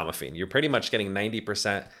zuclomiphene. You're pretty much getting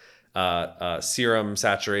 90% serum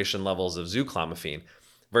saturation levels of zuclomiphene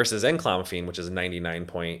versus enclomiphene, which is 99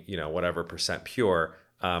 point, whatever percent pure.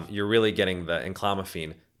 You're really getting the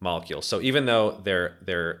enclomiphene molecule. So even though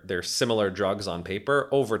they're similar drugs on paper,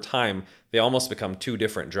 over time they almost become two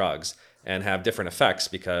different drugs and have different effects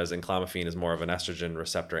because enclomiphene is more of an estrogen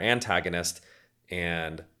receptor antagonist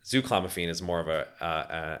and zuclomiphene is more of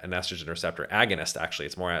an estrogen receptor agonist. Actually,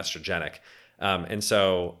 it's more estrogenic. And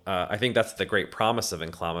so I think that's the great promise of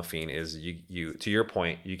enclomiphene is you to your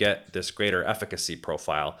point, you get this greater efficacy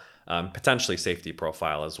profile, potentially safety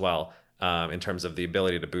profile as well, in terms of the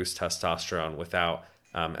ability to boost testosterone without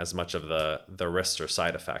as much of the risks or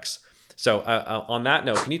side effects. So on that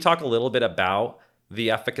note, can you talk a little bit about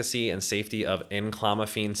the efficacy and safety of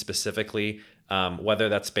enclomiphene specifically, whether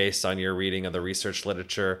that's based on your reading of the research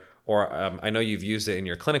literature, or I know you've used it in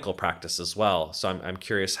your clinical practice as well. So I'm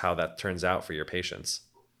curious how that turns out for your patients.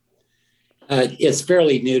 It's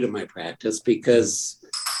fairly new to my practice because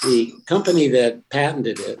the company that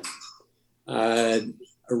patented it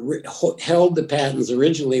held the patents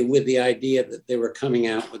originally with the idea that they were coming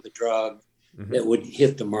out with a drug that would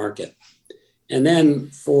hit the market. And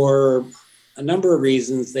then for a number of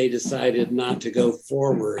reasons, they decided not to go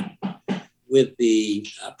forward with the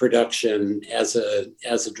production as a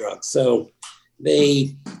drug. So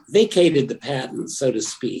they vacated the patent, so to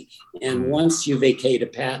speak. And once you vacate a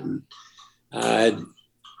patent,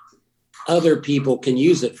 other people can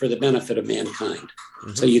use it for the benefit of mankind.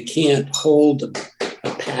 So you can't hold a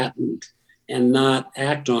patent and not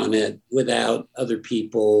act on it without other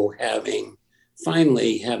people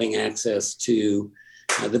finally having access to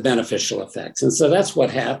the beneficial effects. And so that's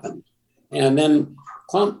what happened. And then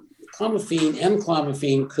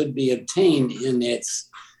enclomiphene could be obtained in its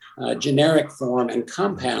generic form and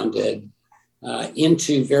compounded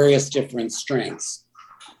into various different strengths.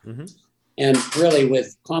 And really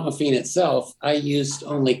with clomiphene itself, I used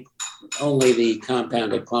only the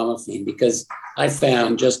compounded clomiphene because I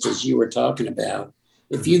found, just as you were talking about,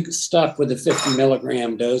 if you stuck with the 50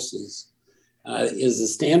 milligram doses, is the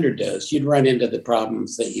standard dose, you'd run into the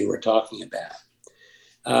problems that you were talking about.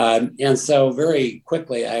 And so very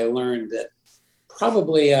quickly, I learned that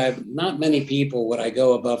probably not many people would I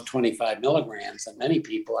go above 25 milligrams, and many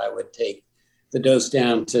people I would take the dose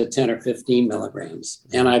down to 10 or 15 milligrams,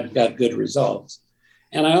 and I've got good results.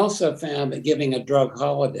 And I also found that giving a drug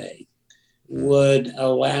holiday would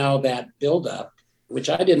allow that buildup, which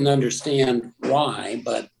I didn't understand why,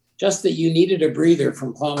 but just that you needed a breather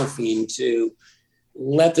from clomiphene to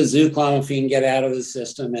let the zuclomiphene get out of the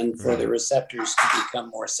system and for the receptors to become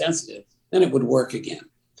more sensitive, then it would work again.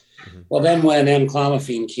 Well, then when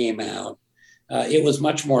enclomiphene came out, it was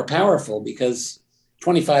much more powerful because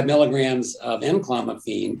 25 milligrams of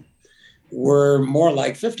enclomiphene were more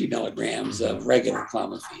like 50 milligrams of regular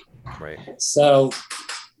clomiphene. Right. So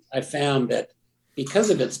I found that because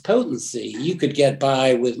of its potency, you could get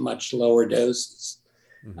by with much lower doses.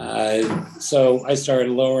 So I started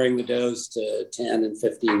lowering the dose to 10 and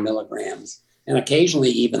 15 milligrams, and occasionally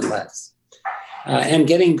even less, and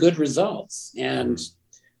getting good results. And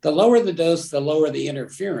the lower the dose, the lower the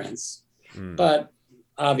interference. But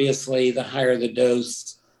obviously, the higher the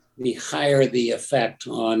dose, the higher the effect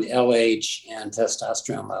on LH and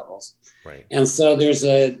testosterone levels. Right. And so there's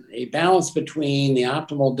a balance between the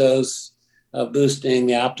optimal dose of boosting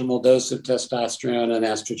the optimal dose of testosterone and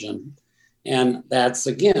estrogen. And that's,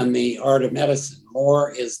 again, the art of medicine.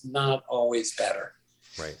 More is not always better.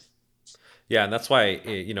 Right. Yeah, and that's why,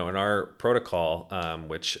 in our protocol,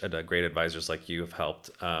 which great advisors like you have helped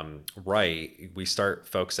write, we start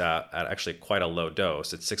folks at actually quite a low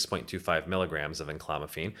dose. It's 6.25 milligrams of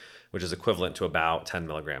enclomiphene, which is equivalent to about 10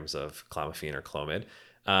 milligrams of clomiphene or Clomid.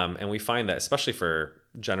 And we find that, especially for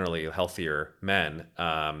generally healthier men,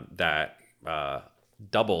 that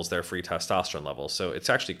doubles their free testosterone levels. So it's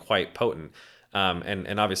actually quite potent.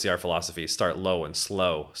 And obviously our philosophy is start low and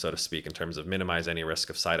slow, so to speak, in terms of minimize any risk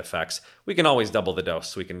of side effects. We can always double the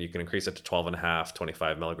dose. You can increase it to 12 and a half,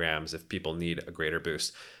 25 milligrams if people need a greater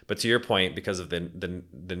boost. But to your point, because of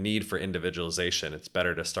the need for individualization, it's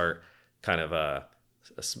better to start kind of a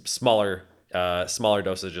smaller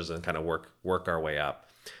dosages and kind of work our way up.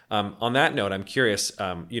 On that note, I'm curious,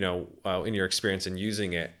 in your experience in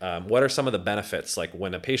using it, what are some of the benefits? Like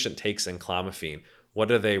when a patient takes enclomiphene, what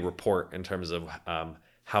do they report in terms of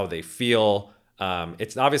how they feel?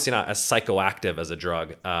 It's obviously not as psychoactive as a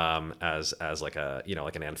drug, as like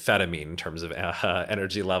like an amphetamine in terms of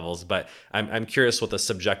energy levels. But I'm curious what the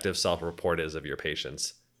subjective self-report is of your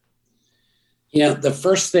patients. The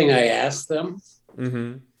first thing I ask them,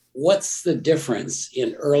 mm-hmm. what's the difference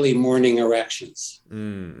in early morning erections?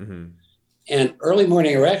 Mm-hmm. And early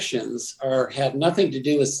morning erections have nothing to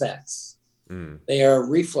do with sex. They are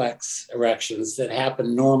reflex erections that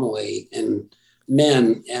happen normally in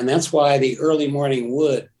men. And that's why the early morning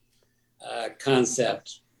wood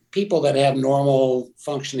concept, people that have normal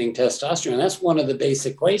functioning testosterone, that's one of the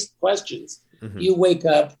basic questions. Mm-hmm. You wake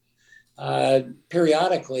up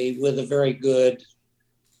periodically with a very good,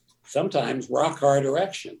 sometimes rock hard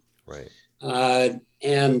erection. Right.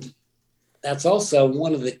 And that's also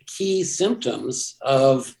one of the key symptoms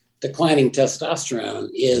of declining testosterone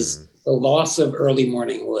is the loss of early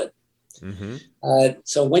morning wood. Mm-hmm.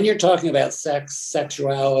 So when you're talking about sex,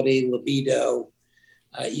 sexuality, libido,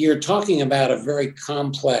 you're talking about a very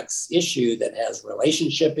complex issue that has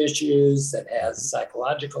relationship issues, that has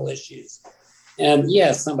psychological issues. And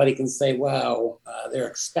yes, somebody can say, wow, they're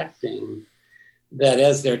expecting that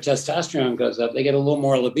as their testosterone goes up, they get a little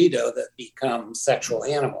more libido that become sexual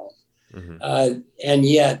animals. Mm-hmm. And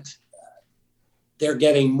yet they're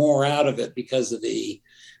getting more out of it because of the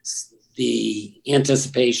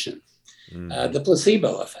anticipation. Mm-hmm. The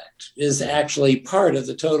placebo effect is actually part of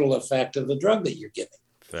the total effect of the drug that you're giving.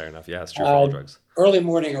 Fair enough. Yeah, it's true for all drugs. Early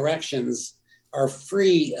morning erections are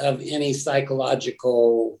free of any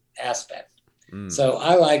psychological aspect. So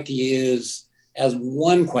I like to use as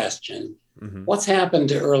one question, what's happened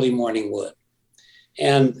to early morning wood?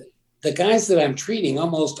 And the guys that I'm treating,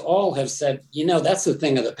 almost all have said, that's the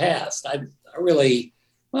thing of the past. I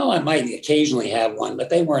might occasionally have one, but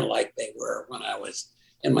they weren't like they were when I was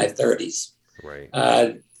in my 30s. Right.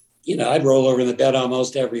 I'd roll over in the bed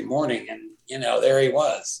almost every morning and, there he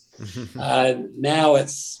was. Now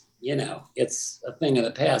it's a thing of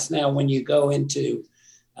the past. Now, when you go into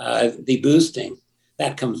the boosting,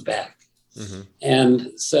 that comes back. Mm-hmm.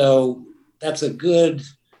 And so that's a good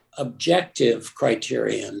objective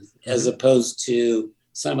criterion as opposed to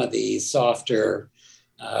some of the softer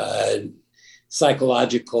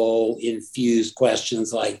psychological infused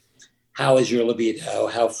questions like, how is your libido?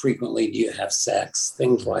 How frequently do you have sex?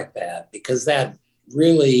 Things like that, because that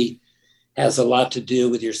really has a lot to do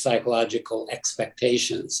with your psychological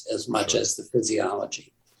expectations as much as the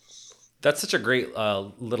physiology. That's such a great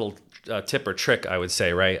little tip or trick, I would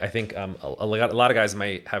say, right? I think a lot of guys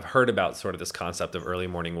might have heard about sort of this concept of early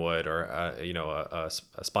morning wood or, a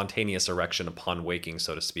spontaneous erection upon waking,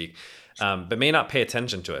 so to speak, but may not pay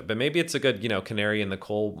attention to it. But maybe it's a good, canary in the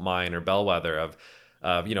coal mine or bellwether of,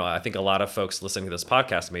 I think a lot of folks listening to this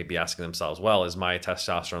podcast may be asking themselves, well, is my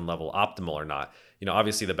testosterone level optimal or not?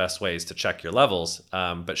 Obviously the best way is to check your levels.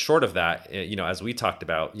 But short of that, as we talked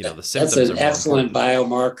about, the symptoms That's an excellent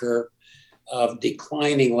biomarker of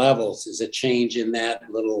declining levels is a change in that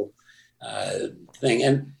little thing.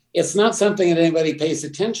 And it's not something that anybody pays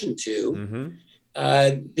attention to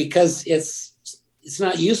because it's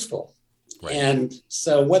not useful. Right. And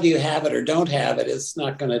so whether you have it or don't have it, it's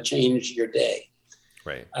not going to change your day.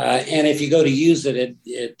 Right. And if you go to use it,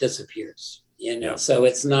 it disappears, so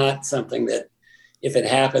it's not something that if it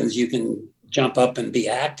happens, you can jump up and be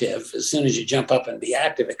active. As soon as you jump up and be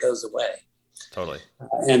active, it goes away. Totally.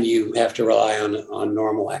 And you have to rely on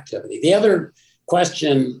normal activity. The other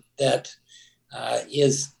question that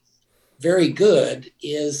is very good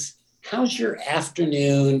is, how's your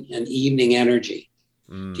afternoon and evening energy?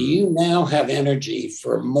 Do you now have energy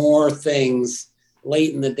for more things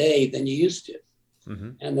late in the day than you used to?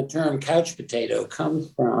 Mm-hmm. And the term couch potato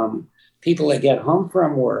comes from people that get home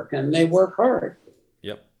from work and they work hard.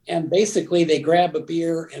 Yep. And basically they grab a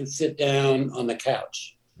beer and sit down on the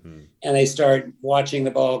couch. And they start watching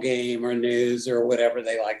the ball game or news or whatever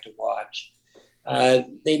they like to watch.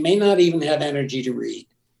 They may not even have energy to read.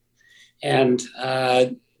 And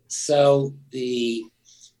so the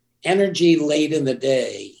energy late in the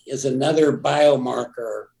day is another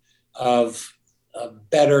biomarker of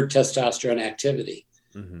better testosterone activity.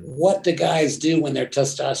 Mm-hmm. What do guys do when their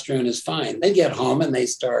testosterone is fine? They get home and they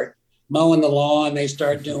start mowing the lawn. They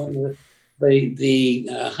start doing the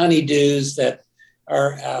honeydews that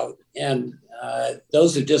are out, and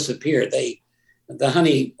those have disappeared. The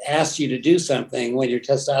honey asks you to do something when your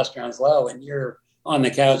testosterone is low, and you're on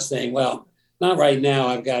the couch saying, "Well, not right now.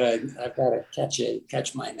 I've got to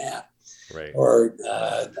catch my nap, right? Or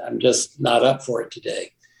I'm just not up for it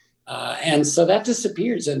today." And so that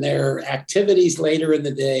disappears, and their activities later in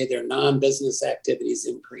the day, their non-business activities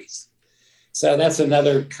increase. So that's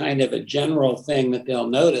another kind of a general thing that they'll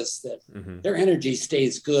notice, that mm-hmm. their energy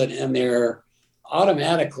stays good and they're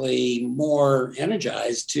automatically more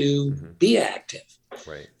energized to mm-hmm. be active.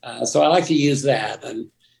 Right. So I like to use that.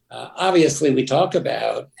 And obviously we talk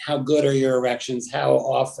about how good are your erections, how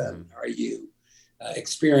often mm-hmm. are you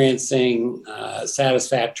experiencing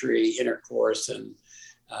satisfactory intercourse and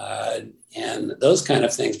those kind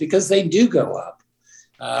of things, because they do go up.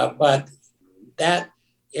 But that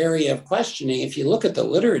area of questioning, if you look at the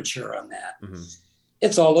literature on that, mm-hmm.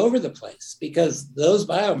 it's all over the place, because those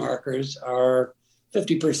biomarkers are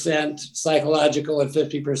 50% psychological and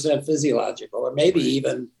 50% physiological, or maybe right.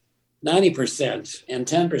 even 90% and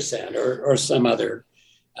 10% or some other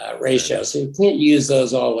ratio. Right. So you can't use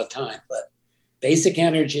those all the time, but basic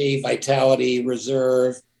energy, vitality,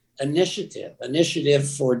 reserve, initiative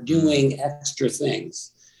for doing extra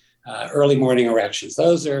things, early morning erections.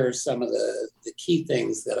 Those are some of the key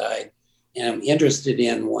things that I am interested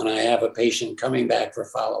in when I have a patient coming back for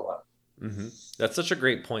follow-up. Mm-hmm. That's such a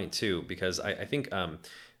great point too, because I think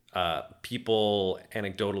people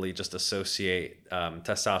anecdotally just associate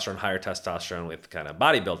testosterone, higher testosterone, with kind of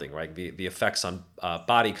bodybuilding, right? The effects on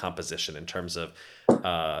body composition in terms of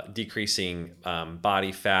decreasing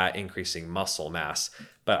body fat, increasing muscle mass.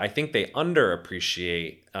 But I think they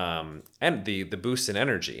underappreciate and the boost in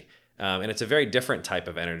energy. And it's a very different type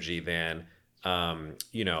of energy than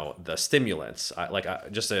the stimulants.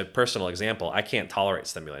 Just a personal example, I can't tolerate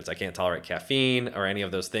stimulants. I can't tolerate caffeine or any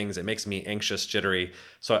of those things. It makes me anxious, jittery.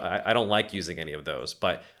 So I don't like using any of those.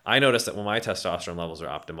 But I notice that when my testosterone levels are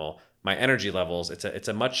optimal, my energy levels, it's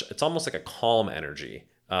almost like a calm energy,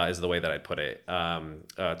 is the way that I'd put it.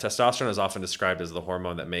 Testosterone is often described as the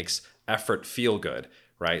hormone that makes effort feel good,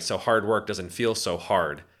 right? So hard work doesn't feel so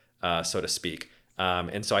hard, so to speak.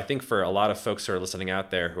 And so I think for a lot of folks who are listening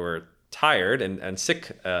out there who are tired and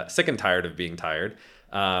sick and tired of being tired,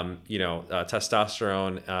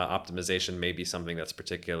 testosterone optimization may be something that's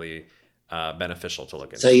particularly beneficial to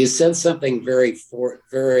look at. So you said something very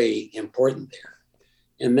important there,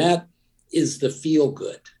 and that is the feel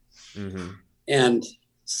good. Mm-hmm. And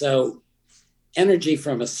so energy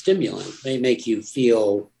from a stimulant may make you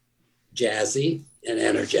feel jazzy and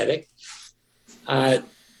energetic, but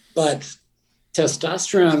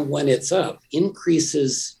testosterone, when it's up,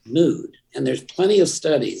 increases mood. And there's plenty of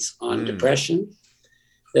studies on depression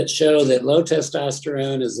that show that low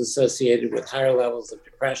testosterone is associated with higher levels of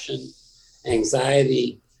depression,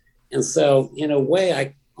 anxiety. And so in a way,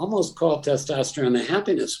 I almost call testosterone the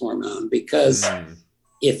happiness hormone, because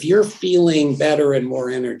if you're feeling better and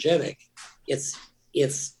more energetic, it's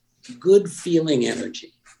good feeling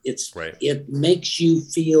energy. It makes you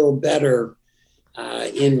feel better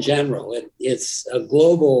in general. It's a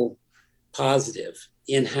global positive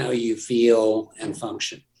in how you feel and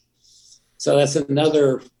function. So that's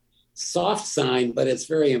another soft sign, but it's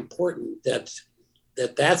very important that's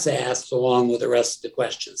asked along with the rest of the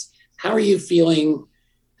questions. How are you feeling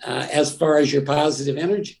as far as your positive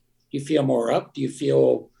energy? Do you feel more up? Do you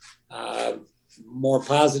feel more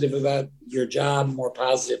positive about your job, more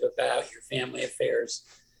positive about your family affairs?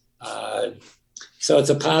 So it's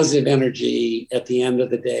a positive energy at the end of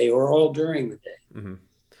the day or all during the day. Mm-hmm.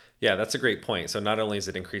 Yeah, that's a great point. So not only is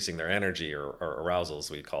it increasing their energy or arousal,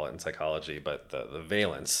 as we call it in psychology, but the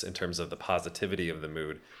valence in terms of the positivity of the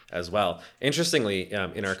mood as well. Interestingly,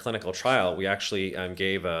 in our clinical trial, we actually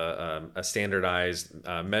gave a standardized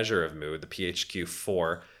measure of mood, the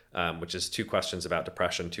PHQ-4, which is 2 questions about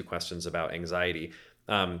depression, 2 questions about anxiety.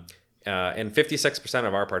 And 56%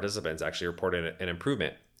 of our participants actually reported an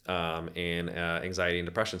improvement in anxiety and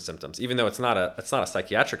depression symptoms, even though it's not a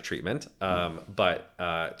psychiatric treatment. But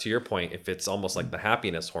to your point, if it's almost like the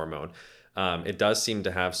happiness hormone, it does seem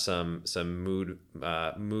to have some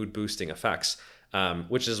mood boosting effects,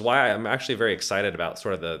 which is why I'm actually very excited about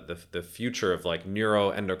sort of the future of like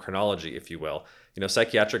neuroendocrinology, if you will.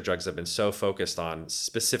 Psychiatric drugs have been so focused on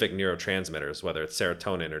specific neurotransmitters, whether it's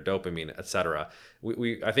serotonin or dopamine, et cetera.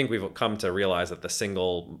 I think we've come to realize that the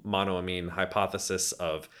single monoamine hypothesis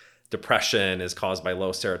of depression is caused by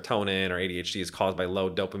low serotonin or ADHD is caused by low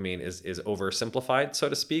dopamine is oversimplified, so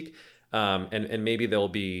to speak. And maybe there'll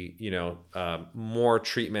be, more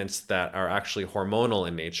treatments that are actually hormonal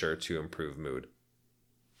in nature to improve mood.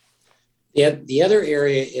 The other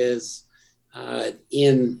area is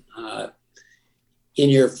in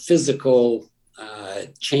your physical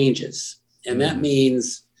changes. And that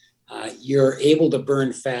means you're able to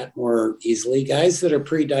burn fat more easily. Guys that are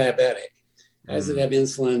pre-diabetic, guys that have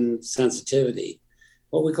insulin sensitivity,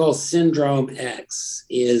 what we call Syndrome X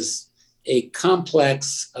is a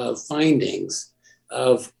complex of findings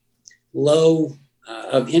of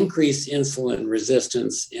increased insulin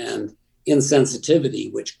resistance and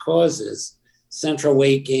insensitivity, which causes central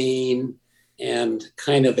weight gain and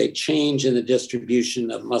kind of a change in the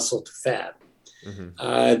distribution of muscle to fat.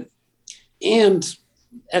 And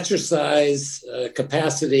exercise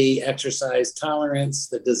capacity, exercise tolerance,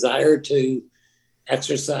 the desire to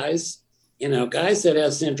exercise. Guys that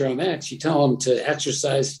have Syndrome X, you tell them to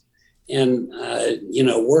exercise and,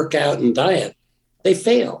 work out and diet, they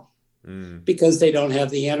fail because they don't have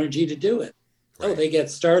the energy to do it. Right. They get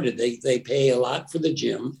started. They pay a lot for the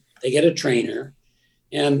gym. They get a trainer.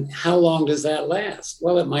 And how long does that last?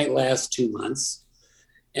 Well, it might last 2 months.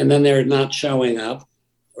 And then they're not showing up,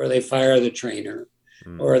 or they fire the trainer,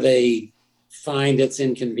 or they find it's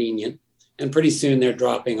inconvenient. And pretty soon they're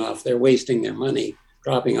dropping off. They're wasting their money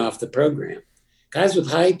dropping off the program. Guys with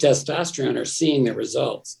high testosterone are seeing the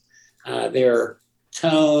results. Their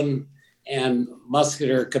tone and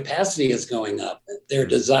muscular capacity is going up. Their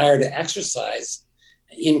desire to exercise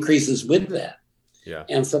increases with that. Yeah.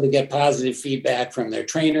 And so they get positive feedback from their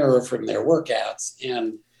trainer or from their workouts,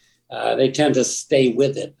 and they tend to stay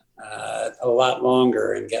with it a lot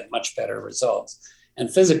longer and get much better results.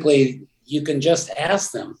 And physically, you can just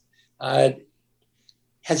ask them,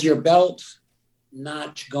 has your belt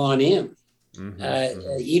notch gone in?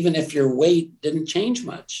 Even if your weight didn't change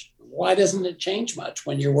much, why doesn't it change much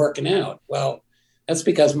when you're working out? Well, that's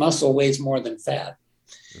because muscle weighs more than fat.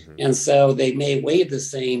 And so they may weigh the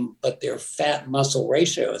same, but their fat muscle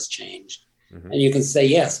ratio has changed. And you can say,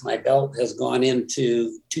 yes, my belt has gone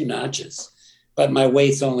into 2 notches, but my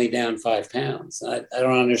weight's only down 5 pounds. I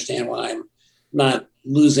don't understand why I'm not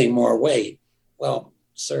losing more weight. Well,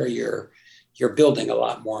 sir, you're building a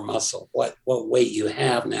lot more muscle. What weight you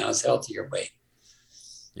have now is healthier weight.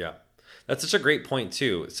 Yeah. That's such a great point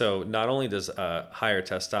too. So not only does higher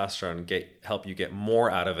testosterone help you get more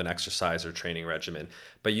out of an exercise or training regimen,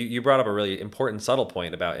 but you brought up a really important subtle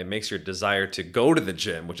point about it makes your desire to go to the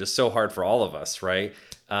gym, which is so hard for all of us, right?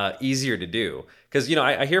 Easier to do. Because,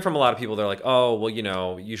 I hear from a lot of people, they're like, oh, well,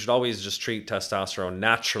 you should always just treat testosterone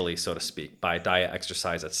naturally, so to speak, by diet,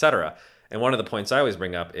 exercise, etc. And one of the points I always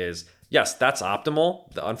bring up is, yes, that's optimal.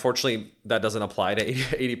 Unfortunately, that doesn't apply to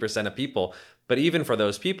 80% of people. But even for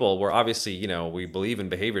those people, we're obviously, we believe in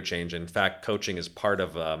behavior change. In fact, coaching is part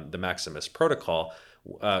of the Maximus protocol.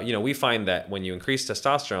 We find that when you increase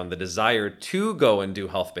testosterone, the desire to go and do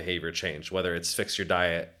health behavior change, whether it's fix your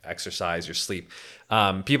diet, exercise, your sleep,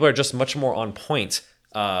 people are just much more on point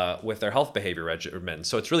with their health behavior regimen.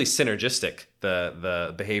 So it's really synergistic,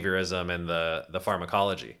 the behaviorism and the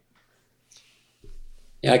pharmacology.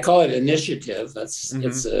 Yeah, I call it initiative.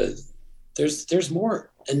 There's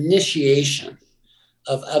more initiation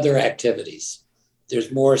of other activities.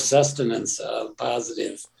 There's more sustenance of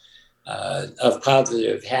positive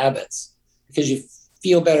habits, because you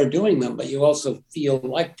feel better doing them, but you also feel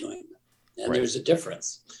like doing them, and right. There's a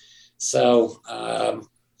difference. So,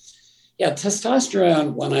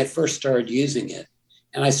 testosterone, when I first started using it,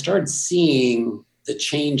 and I started seeing the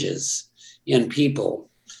changes in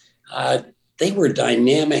people, they were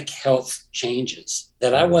dynamic health changes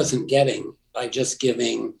that I wasn't getting by just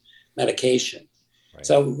giving medication. Right.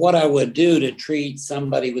 So what I would do to treat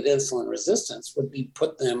somebody with insulin resistance would be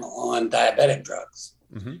put them on diabetic drugs.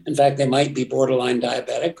 In fact, they might be borderline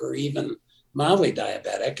diabetic or even mildly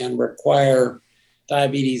diabetic and require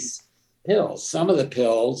diabetes pills. Some of the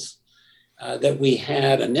pills that we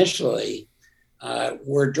had initially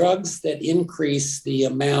were drugs that increase the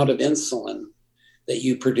amount of insulin that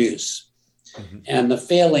you produce. And the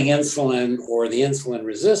failing insulin or the insulin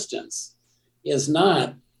resistance is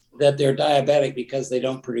not that they're diabetic because they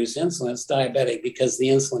don't produce insulin. It's diabetic because the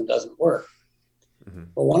insulin doesn't work.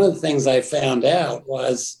 But one of the things I found out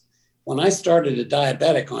was when I started a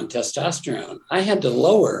diabetic on testosterone, I had to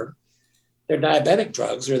lower their diabetic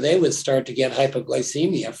drugs or they would start to get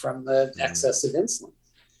hypoglycemia from the excess of insulin.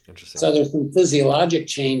 Interesting. So there's some physiologic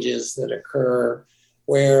changes that occur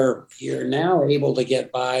where you're now able to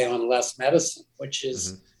get by on less medicine, which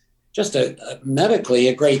is just medically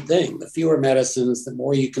a great thing. The fewer medicines, the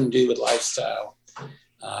more you can do with lifestyle,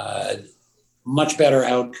 much better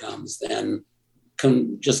outcomes than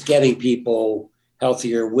just getting people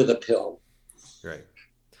healthier with a pill. Right.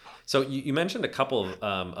 So you mentioned a couple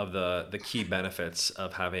of the key benefits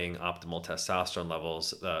of having optimal testosterone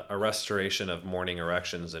levels, a restoration of morning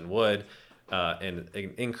erections in wood, and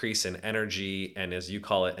an increase in energy, and as you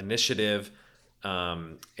call it, initiative,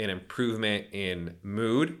 an improvement in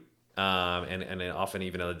mood, and often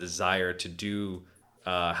even a desire to do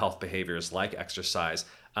health behaviors like exercise.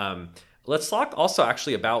 Let's talk also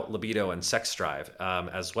actually about libido and sex drive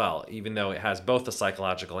as well, even though it has both a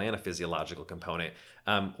psychological and a physiological component.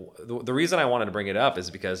 The reason I wanted to bring it up is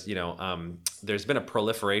because, there's been a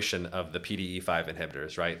proliferation of the PDE5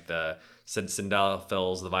 inhibitors, right? The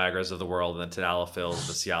sildenafils, the Viagras of the world, and the tadalafils,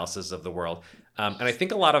 the Cialises of the world. And I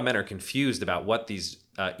think a lot of men are confused about what these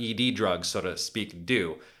ED drugs, so to speak,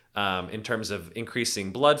 do. In terms of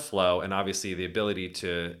increasing blood flow and obviously the ability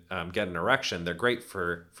to get an erection. They're great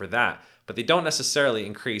for that, but they don't necessarily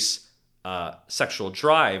increase sexual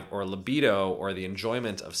drive or libido or the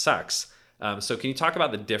enjoyment of sex. So can you talk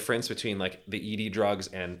about the difference between like the ED drugs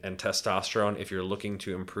and testosterone if you're looking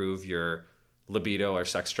to improve your libido or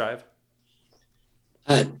sex drive?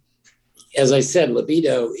 As I said,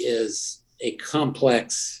 libido is a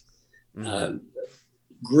complex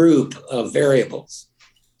group of variables.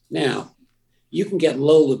 Now, you can get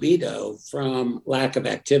low libido from lack of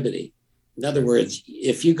activity. In other words,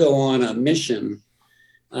 if you go on a mission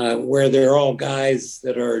where they're all guys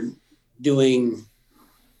that are doing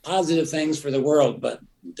positive things for the world, but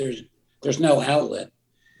there's no outlet,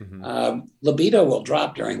 libido will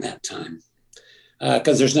drop during that time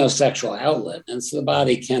because there's no sexual outlet. And so the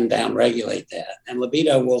body can downregulate that. And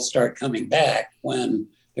libido will start coming back when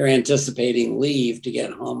they're anticipating leave to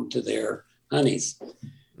get home to their honeys.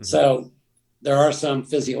 So there are some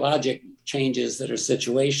physiologic changes that are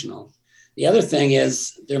situational. The other thing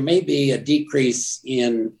is there may be a decrease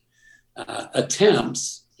in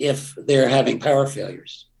attempts if they're having power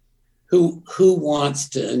failures. Who wants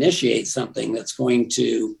to initiate something that's going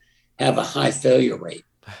to have a high failure rate?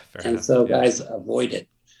 Guys avoid it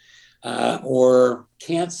or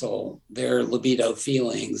cancel their libido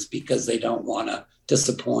feelings because they don't want to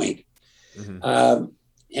disappoint.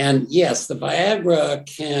 And yes, the Viagra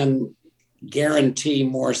can guarantee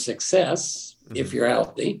more success if you're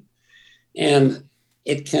healthy, and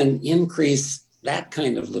it can increase that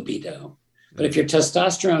kind of libido. But if your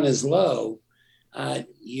testosterone is low,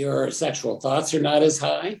 your sexual thoughts are not as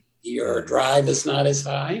high, your drive is not as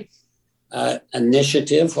high.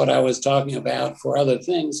 Initiative, what I was talking about for other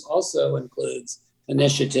things, also includes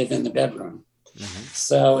initiative in the bedroom.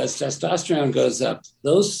 So as testosterone goes up,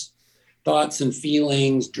 those thoughts and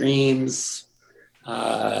feelings, dreams,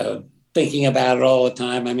 thinking about it all the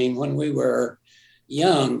time. I mean, when we were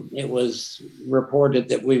young, it was reported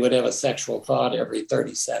that we would have a sexual thought every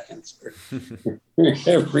 30 seconds or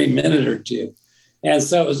every minute or two. And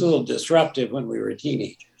so it was a little disruptive when we were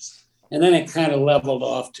teenagers. And then it kind of leveled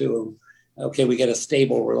off to, okay, we get a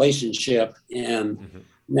stable relationship. And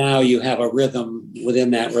now you have a rhythm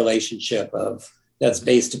within that relationship that's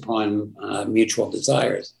based upon mutual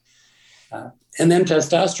desires. And then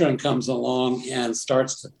testosterone comes along and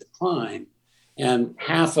starts to decline. And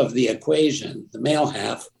half of the equation, the male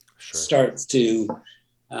half, starts to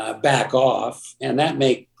back off. And that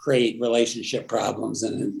may create relationship problems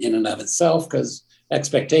in and of itself because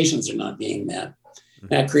expectations are not being met.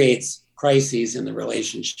 That creates crises in the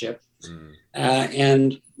relationship.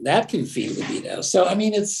 And that can feed libido. So, I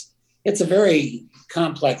mean, it's a very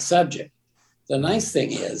complex subject. The nice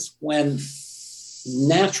thing is when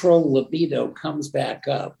natural libido comes back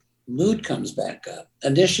up, mood comes back up,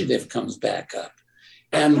 initiative comes back up,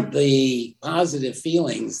 and the positive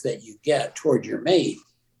feelings that you get toward your mate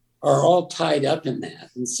are all tied up in that.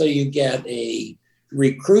 And so you get a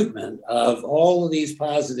recruitment of all of these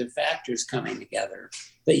positive factors coming together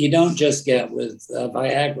that you don't just get with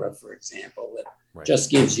Viagra, for example, that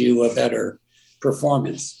just gives you a better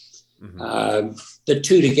performance. The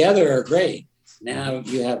two together are great. Now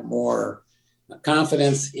you have more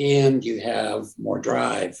confidence and you have more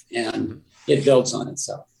drive, and it builds on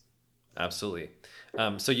itself. Absolutely.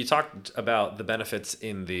 So you talked about the benefits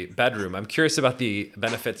in the bedroom. I'm curious about the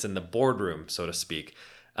benefits in the boardroom, so to speak,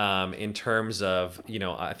 in terms of,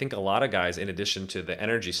 I think a lot of guys, in addition to the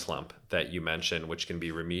energy slump that you mentioned, which can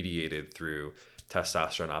be remediated through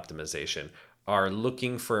testosterone optimization, are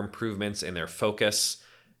looking for improvements in their focus,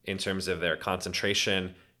 in terms of their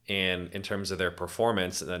concentration, and in terms of their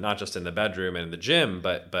performance, not just in the bedroom and in the gym,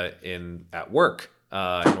 but at work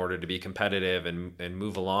in order to be competitive and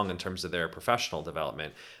move along in terms of their professional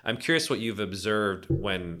development. I'm curious what you've observed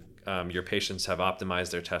when your patients have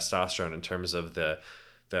optimized their testosterone in terms of the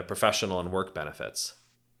professional and work benefits.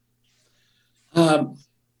 I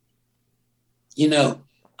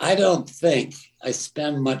don't think I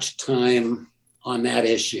spend much time on that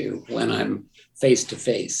issue when I'm face to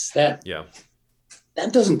face. That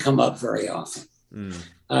doesn't come up very often.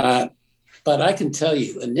 But I can tell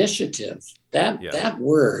you, initiative, that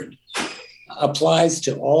word applies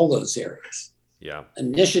to all those areas. Yeah.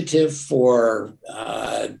 Initiative for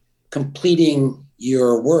completing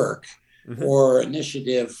your work, or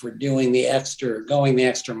initiative for going the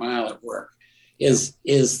extra mile at work is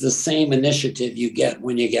the same initiative you get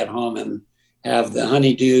when you get home and have the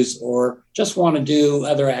honeydews or just want to do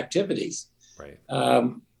other activities. Right.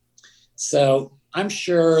 So I'm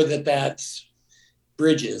sure that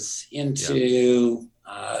bridges into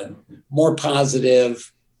more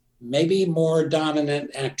positive, maybe more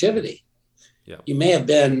dominant activity. Yeah. You may have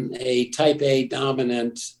been a type A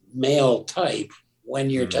dominant male type when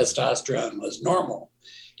your testosterone was normal,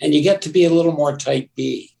 and you get to be a little more type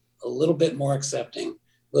B, a little bit more accepting,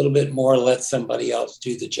 a little bit more let somebody else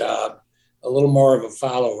do the job, a little more of a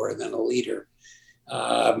follower than a leader.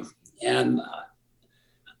 And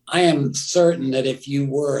I am certain that if you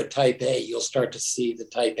were a type A, you'll start to see the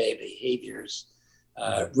type A behaviors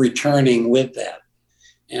returning with that,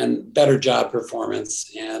 and better job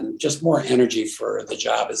performance and just more energy for the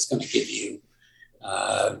job is going to give you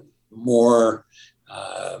more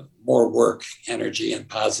work energy and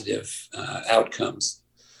positive outcomes.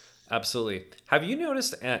 Absolutely. Have you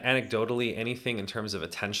noticed anecdotally anything in terms of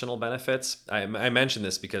attentional benefits? I mentioned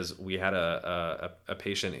this because we had a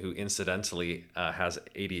patient who incidentally has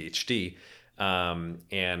ADHD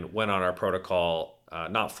and went on our protocol,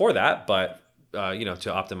 not for that, but to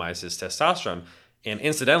optimize his testosterone, and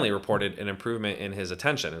incidentally reported an improvement in his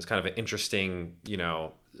attention. It was kind of an interesting,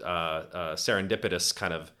 serendipitous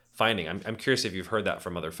kind of finding. I'm curious if you've heard that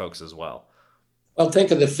from other folks as well. Well,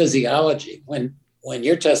 think of the physiology. When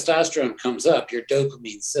your testosterone comes up, your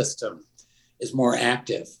dopamine system is more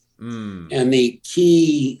active. And the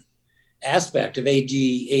key aspect of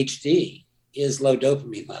ADHD is low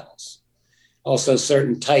dopamine levels. Also,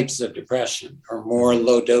 certain types of depression are more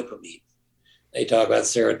low dopamine. They talk about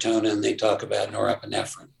serotonin, they talk about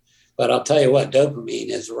norepinephrine. But I'll tell you what, dopamine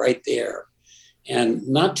is right there. And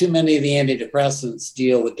not too many of the antidepressants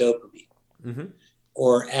deal with dopamine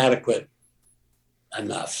or adequate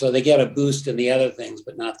enough. So they get a boost in the other things,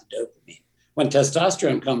 but not the dopamine. When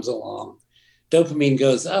testosterone comes along, dopamine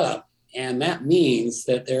goes up, and that means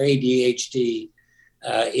that their ADHD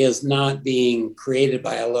is not being created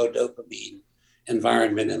by a low dopamine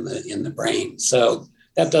environment in the brain. So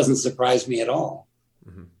that doesn't surprise me at all.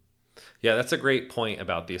 Yeah, that's a great point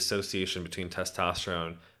about the association between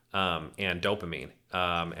testosterone and dopamine,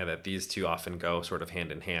 and that these two often go sort of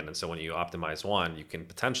hand in hand. And so when you optimize one, you can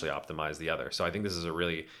potentially optimize the other. So I think this is a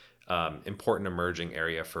really important emerging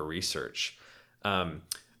area for research.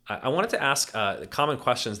 I wanted to ask common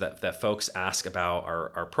questions that folks ask about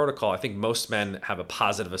our protocol. I think most men have a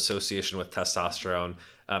positive association with testosterone.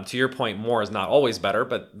 To your point, more is not always better,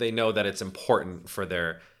 but they know that it's important for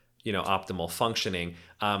their optimal functioning.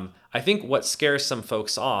 I think what scares some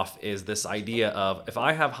folks off is this idea of, if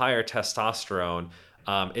I have higher testosterone,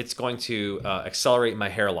 it's going to accelerate my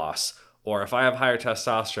hair loss. Or if I have higher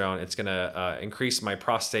testosterone, it's going to increase my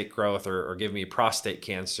prostate growth or give me prostate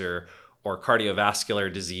cancer or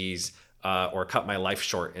cardiovascular disease or cut my life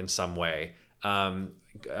short in some way. Can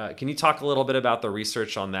you talk a little bit about the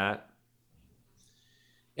research on that?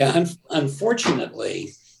 Yeah,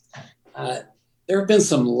 unfortunately, there have been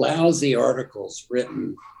some lousy articles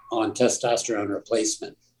written on testosterone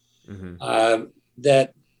replacement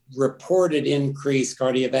that reported increased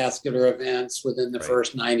cardiovascular events within the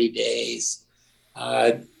first 90 days.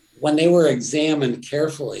 When they were examined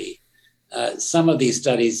carefully, some of these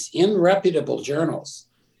studies in reputable journals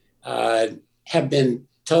have been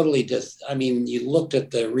totally you looked at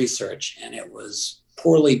the research and it was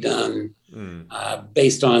poorly done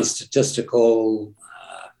based on statistical.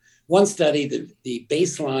 One study, the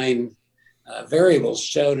baseline variables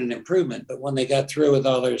showed an improvement, but when they got through with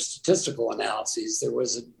all their statistical analyses, there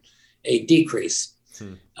was a decrease.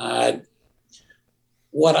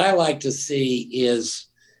 What I like to see is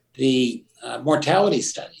the mortality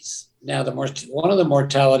studies. Now, one of the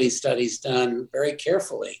mortality studies done very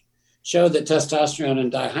carefully showed that testosterone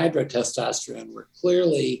and dihydrotestosterone were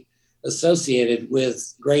clearly associated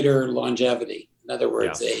with greater longevity. In other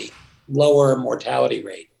words, a lower mortality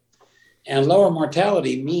rate. And lower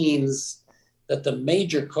mortality means that the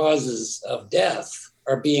major causes of death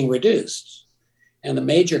are being reduced. And the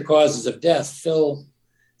major causes of death fill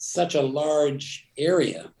such a large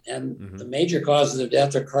area. And the major causes of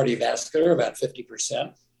death are cardiovascular, about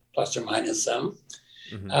 50%, plus or minus some,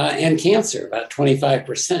 and cancer, about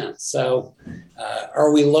 25%. So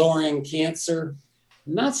are we lowering cancer?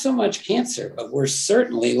 Not so much cancer, but we're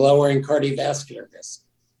certainly lowering cardiovascular risk.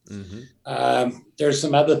 There's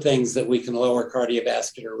some other things that we can lower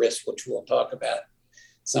cardiovascular risk, which we'll talk about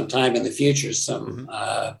sometime in the future, some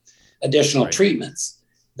additional treatments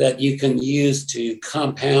that you can use to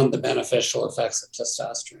compound the beneficial effects of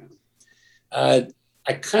testosterone.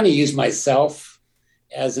 I kind of use myself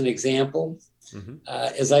as an example.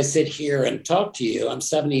 As I sit here and talk to you, I'm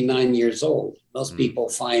 79 years old. Most people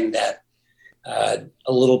find that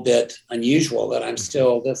a little bit unusual that I'm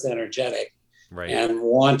still this energetic and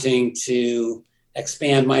wanting to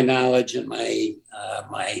expand my knowledge and my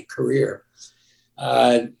my career,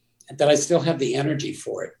 that I still have the energy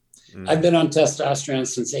for it. I've been on testosterone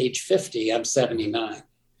since age 50. I'm 79,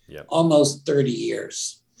 almost 30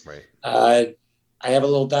 years. I have a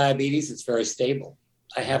little diabetes. It's very stable.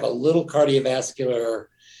 I have a little cardiovascular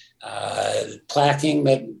plaquing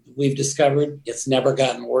that we've discovered. It's never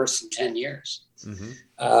gotten worse in 10 years.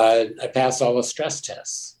 I pass all the stress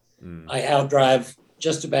tests. I outdrive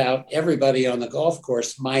just about everybody on the golf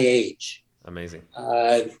course my age. Amazing.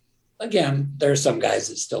 Again, there are some guys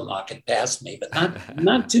that still knock it past me, but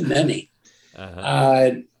not too many.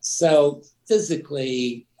 So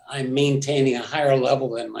physically, I'm maintaining a higher level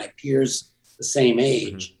than my peers the same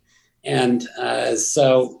age. And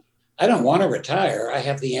so I don't want to retire. I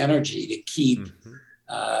have the energy to keep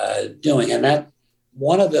doing. And that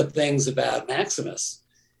one of the things about Maximus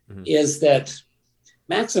is that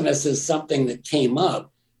Maximus is something that came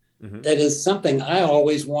up that is something I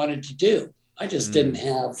always wanted to do. I just didn't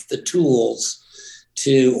have the tools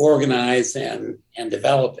to organize and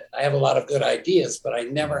develop it. I have a lot of good ideas, but I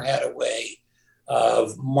never had a way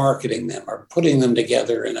of marketing them or putting them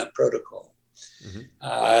together in a protocol.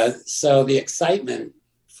 So the excitement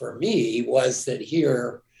for me was that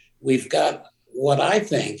here we've got what I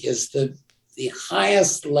think is the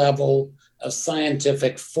highest level of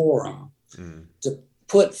scientific forum to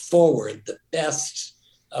put forward the best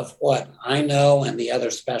of what I know and the other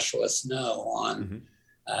specialists know on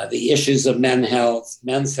the issues of men's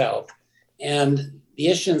health, and the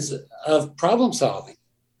issues of problem solving.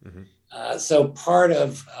 So part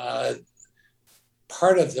of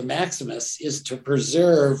the Maximus is to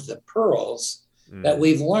preserve the pearls that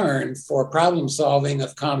we've learned for problem solving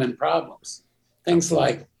of common problems. Things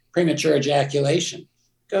like premature ejaculation.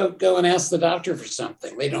 Go and ask the doctor for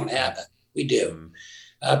something. They don't have it. We do.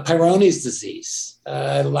 Peyronie's disease.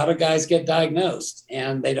 A lot of guys get diagnosed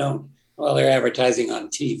and they don't, well, they're advertising on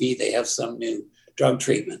TV. They have some new drug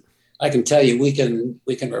treatment. I can tell you, we can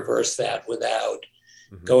reverse that without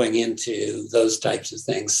going into those types of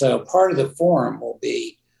things. So part of the forum will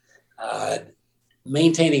be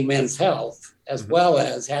maintaining men's health, as well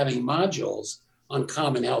as having modules on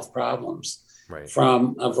common health problems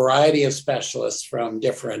from a variety of specialists from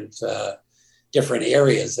different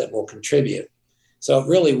areas that will contribute. So it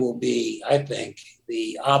really will be, I think,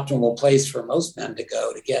 the optimal place for most men to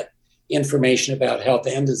go to get information about health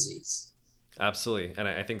and disease. Absolutely. And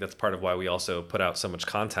I think that's part of why we also put out so much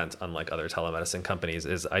content, unlike other telemedicine companies,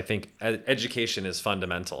 is I think education is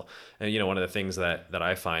fundamental. And, one of the things that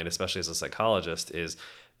I find, especially as a psychologist, is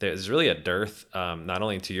there's really a dearth, not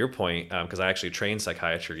only to your point, because I actually trained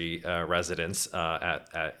psychiatry residents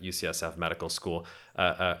at UCSF Medical School,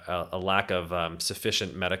 a lack of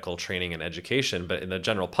sufficient medical training and education, but in the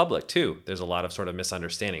general public too, there's a lot of sort of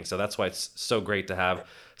misunderstanding. So that's why it's so great to have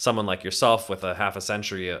someone like yourself with a half a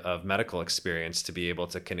century of medical experience to be able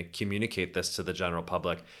to kind of communicate this to the general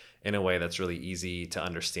public in a way that's really easy to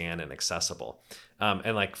understand and accessible.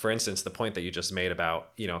 And like, for instance, the point that you just made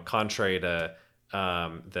about, contrary to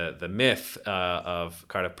the myth of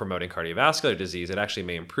kind of promoting cardiovascular disease, it actually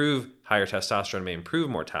may improve, higher testosterone may improve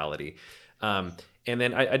mortality. And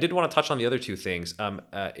then I did want to touch on the other two things.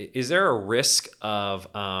 Is there a risk of,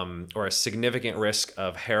 or a significant risk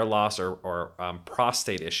of hair loss or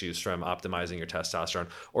prostate issues from optimizing your testosterone?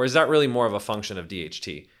 Or is that really more of a function of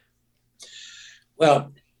DHT?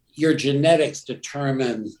 Well, your genetics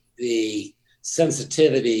determine the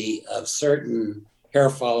sensitivity of certain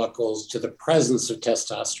hair follicles to the presence of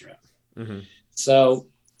testosterone. So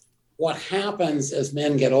what happens as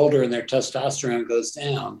men get older and their testosterone goes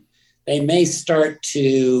down, they may start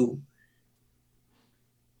to...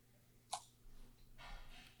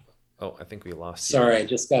 Oh, I think we lost you. Sorry, I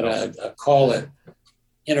just got a call that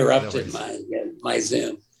interrupted my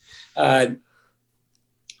Zoom.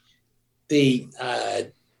 the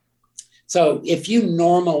so if you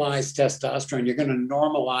normalize testosterone, you're going to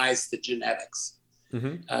normalize the genetics.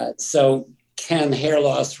 So can hair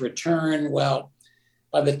loss return? Well,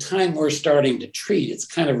 by the time we're starting to treat, it's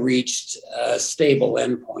kind of reached a stable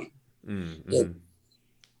endpoint.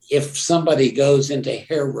 If somebody goes into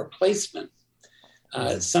hair replacement,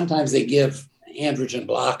 sometimes they give androgen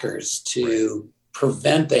blockers to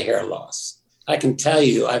prevent the hair loss. I can tell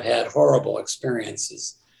you, I've had horrible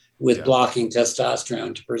experiences with blocking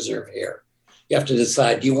testosterone to preserve hair. You have to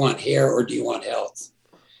decide, do you want hair or do you want health?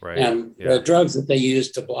 Right. And the drugs that they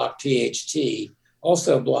use to block THT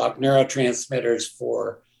also block neurotransmitters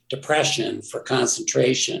for depression, for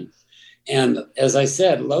concentration. And as I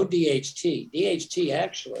said, low DHT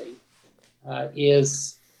actually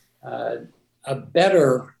is a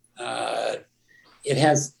better, it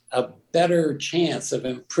has a better chance of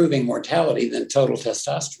improving mortality than total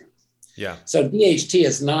testosterone. Yeah. So DHT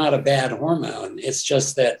is not a bad hormone. It's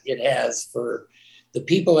just that it has, for the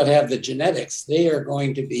people that have the genetics, they are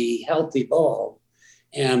going to be healthy bald.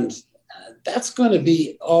 And that's going to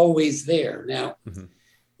be always there. Now,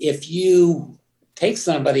 if you take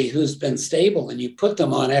somebody who's been stable and you put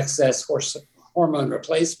them on excess hormone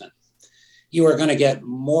replacement, you are going to get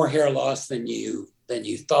more hair loss than you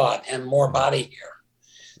thought and more body hair.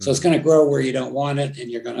 So it's going to grow where you don't want it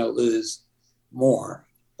and you're going to lose more.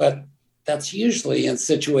 But that's usually in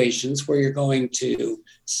situations where you're going to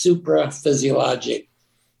supraphysiologic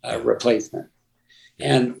replacement.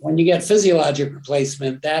 And when you get physiologic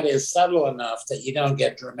replacement, that is subtle enough that you don't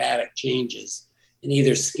get dramatic changes in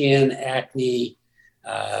either skin, acne,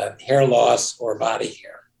 hair loss, or body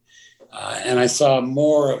hair. And I saw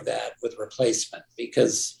more of that with replacement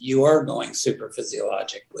because you are going super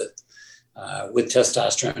physiologic with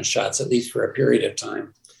testosterone shots, at least for a period of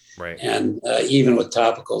time. Right. And even with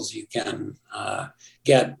topicals, you can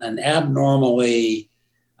get an abnormally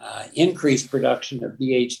increased production of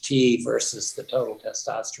DHT versus the total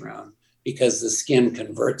testosterone because the skin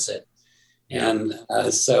converts it. And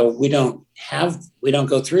so we don't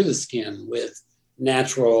go through the skin with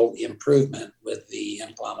natural improvement with the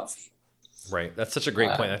enclomiphene. Right. That's such a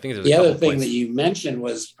great point. I think there's the a couple other thing points that you mentioned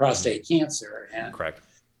was prostate cancer. And correct.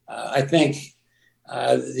 I think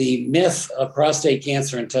the myth of prostate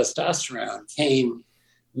cancer and testosterone came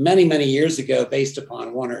many, many years ago based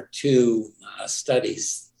upon one or two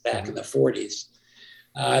studies back in the 40s.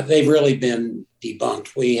 They've really been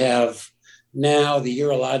debunked. We have now the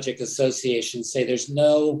Urologic Association say there's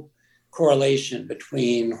no correlation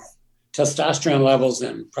between testosterone levels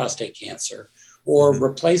and prostate cancer or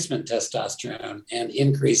replacement testosterone and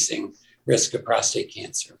increasing risk of prostate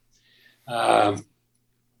cancer.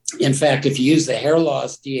 In fact, if you use the hair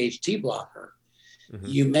loss DHT blocker,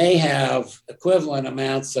 you may have equivalent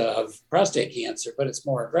amounts of prostate cancer, but it's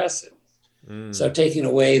more aggressive. So taking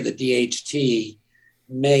away the DHT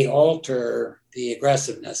may alter the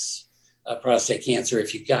aggressiveness of prostate cancer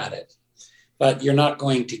if you got it. But you're not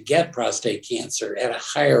going to get prostate cancer at a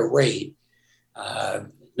higher rate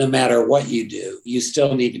no matter what you do. You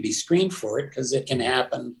still need to be screened for it because it can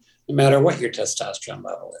happen no matter what your testosterone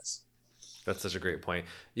level is. That's such a great point.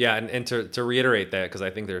 Yeah, and to reiterate that, because I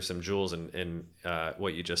think there's some jewels in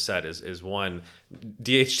what you just said, is one,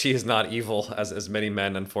 DHT is not evil, as many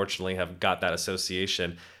men unfortunately have got that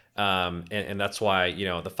association. And that's why,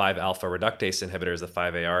 the 5-alpha reductase inhibitors, the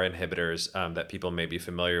 5-AR inhibitors that people may be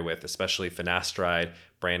familiar with, especially finasteride,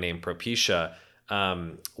 brand name Propecia,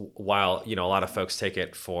 while, a lot of folks take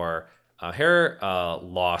it for hair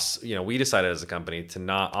loss, we decided as a company to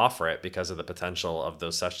not offer it because of the potential of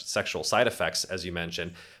those sexual side effects, as you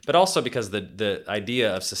mentioned, but also because the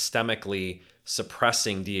idea of systemically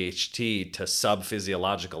suppressing DHT to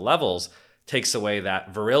sub-physiological levels takes away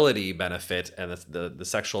that virility benefit and the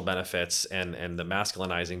sexual benefits and the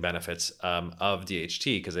masculinizing benefits of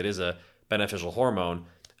DHT, because it is a beneficial hormone.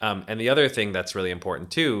 And the other thing that's really important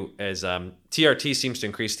too is TRT seems to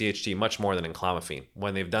increase DHT much more than enclomiphene.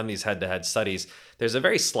 When they've done these head-to-head studies, there's a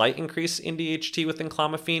very slight increase in DHT with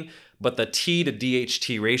enclomiphene, but the T to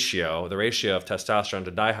DHT ratio, the ratio of testosterone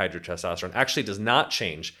to dihydrotestosterone, actually does not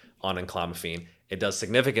change on enclomiphene. It does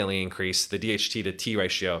significantly increase. The DHT to T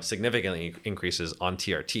ratio significantly increases on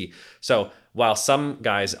TRT. So while some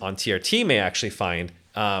guys on TRT may actually find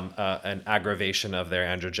an aggravation of their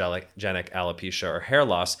androgenic alopecia or hair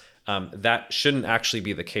loss, that shouldn't actually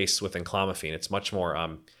be the case with enclomiphene. It's much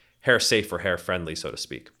more hair safe or hair friendly, so to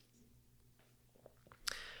speak.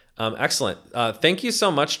 Excellent. Thank you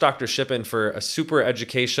so much, Dr. Shippen, for a super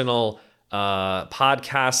educational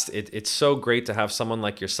podcast. It's so great to have someone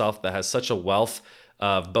like yourself that has such a wealth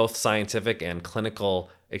of both scientific and clinical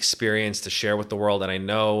experience to share with the world. And I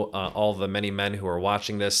know all the many men who are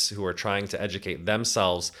watching this, who are trying to educate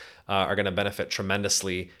themselves, are going to benefit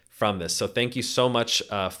tremendously from this. So thank you so much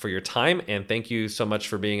for your time, and thank you so much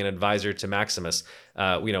for being an advisor to Maximus.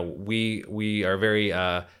 We are very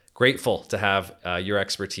grateful to have your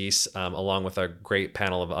expertise along with a great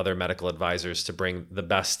panel of other medical advisors to bring the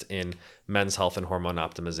best in men's health and hormone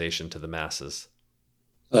optimization to the masses.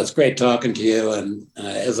 Well, it's great talking to you. And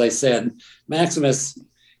as I said, Maximus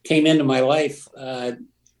came into my life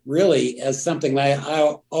really as something that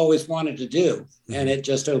I always wanted to do. And it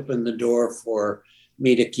just opened the door for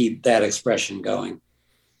me to keep that expression going.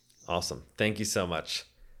 Awesome. Thank you so much.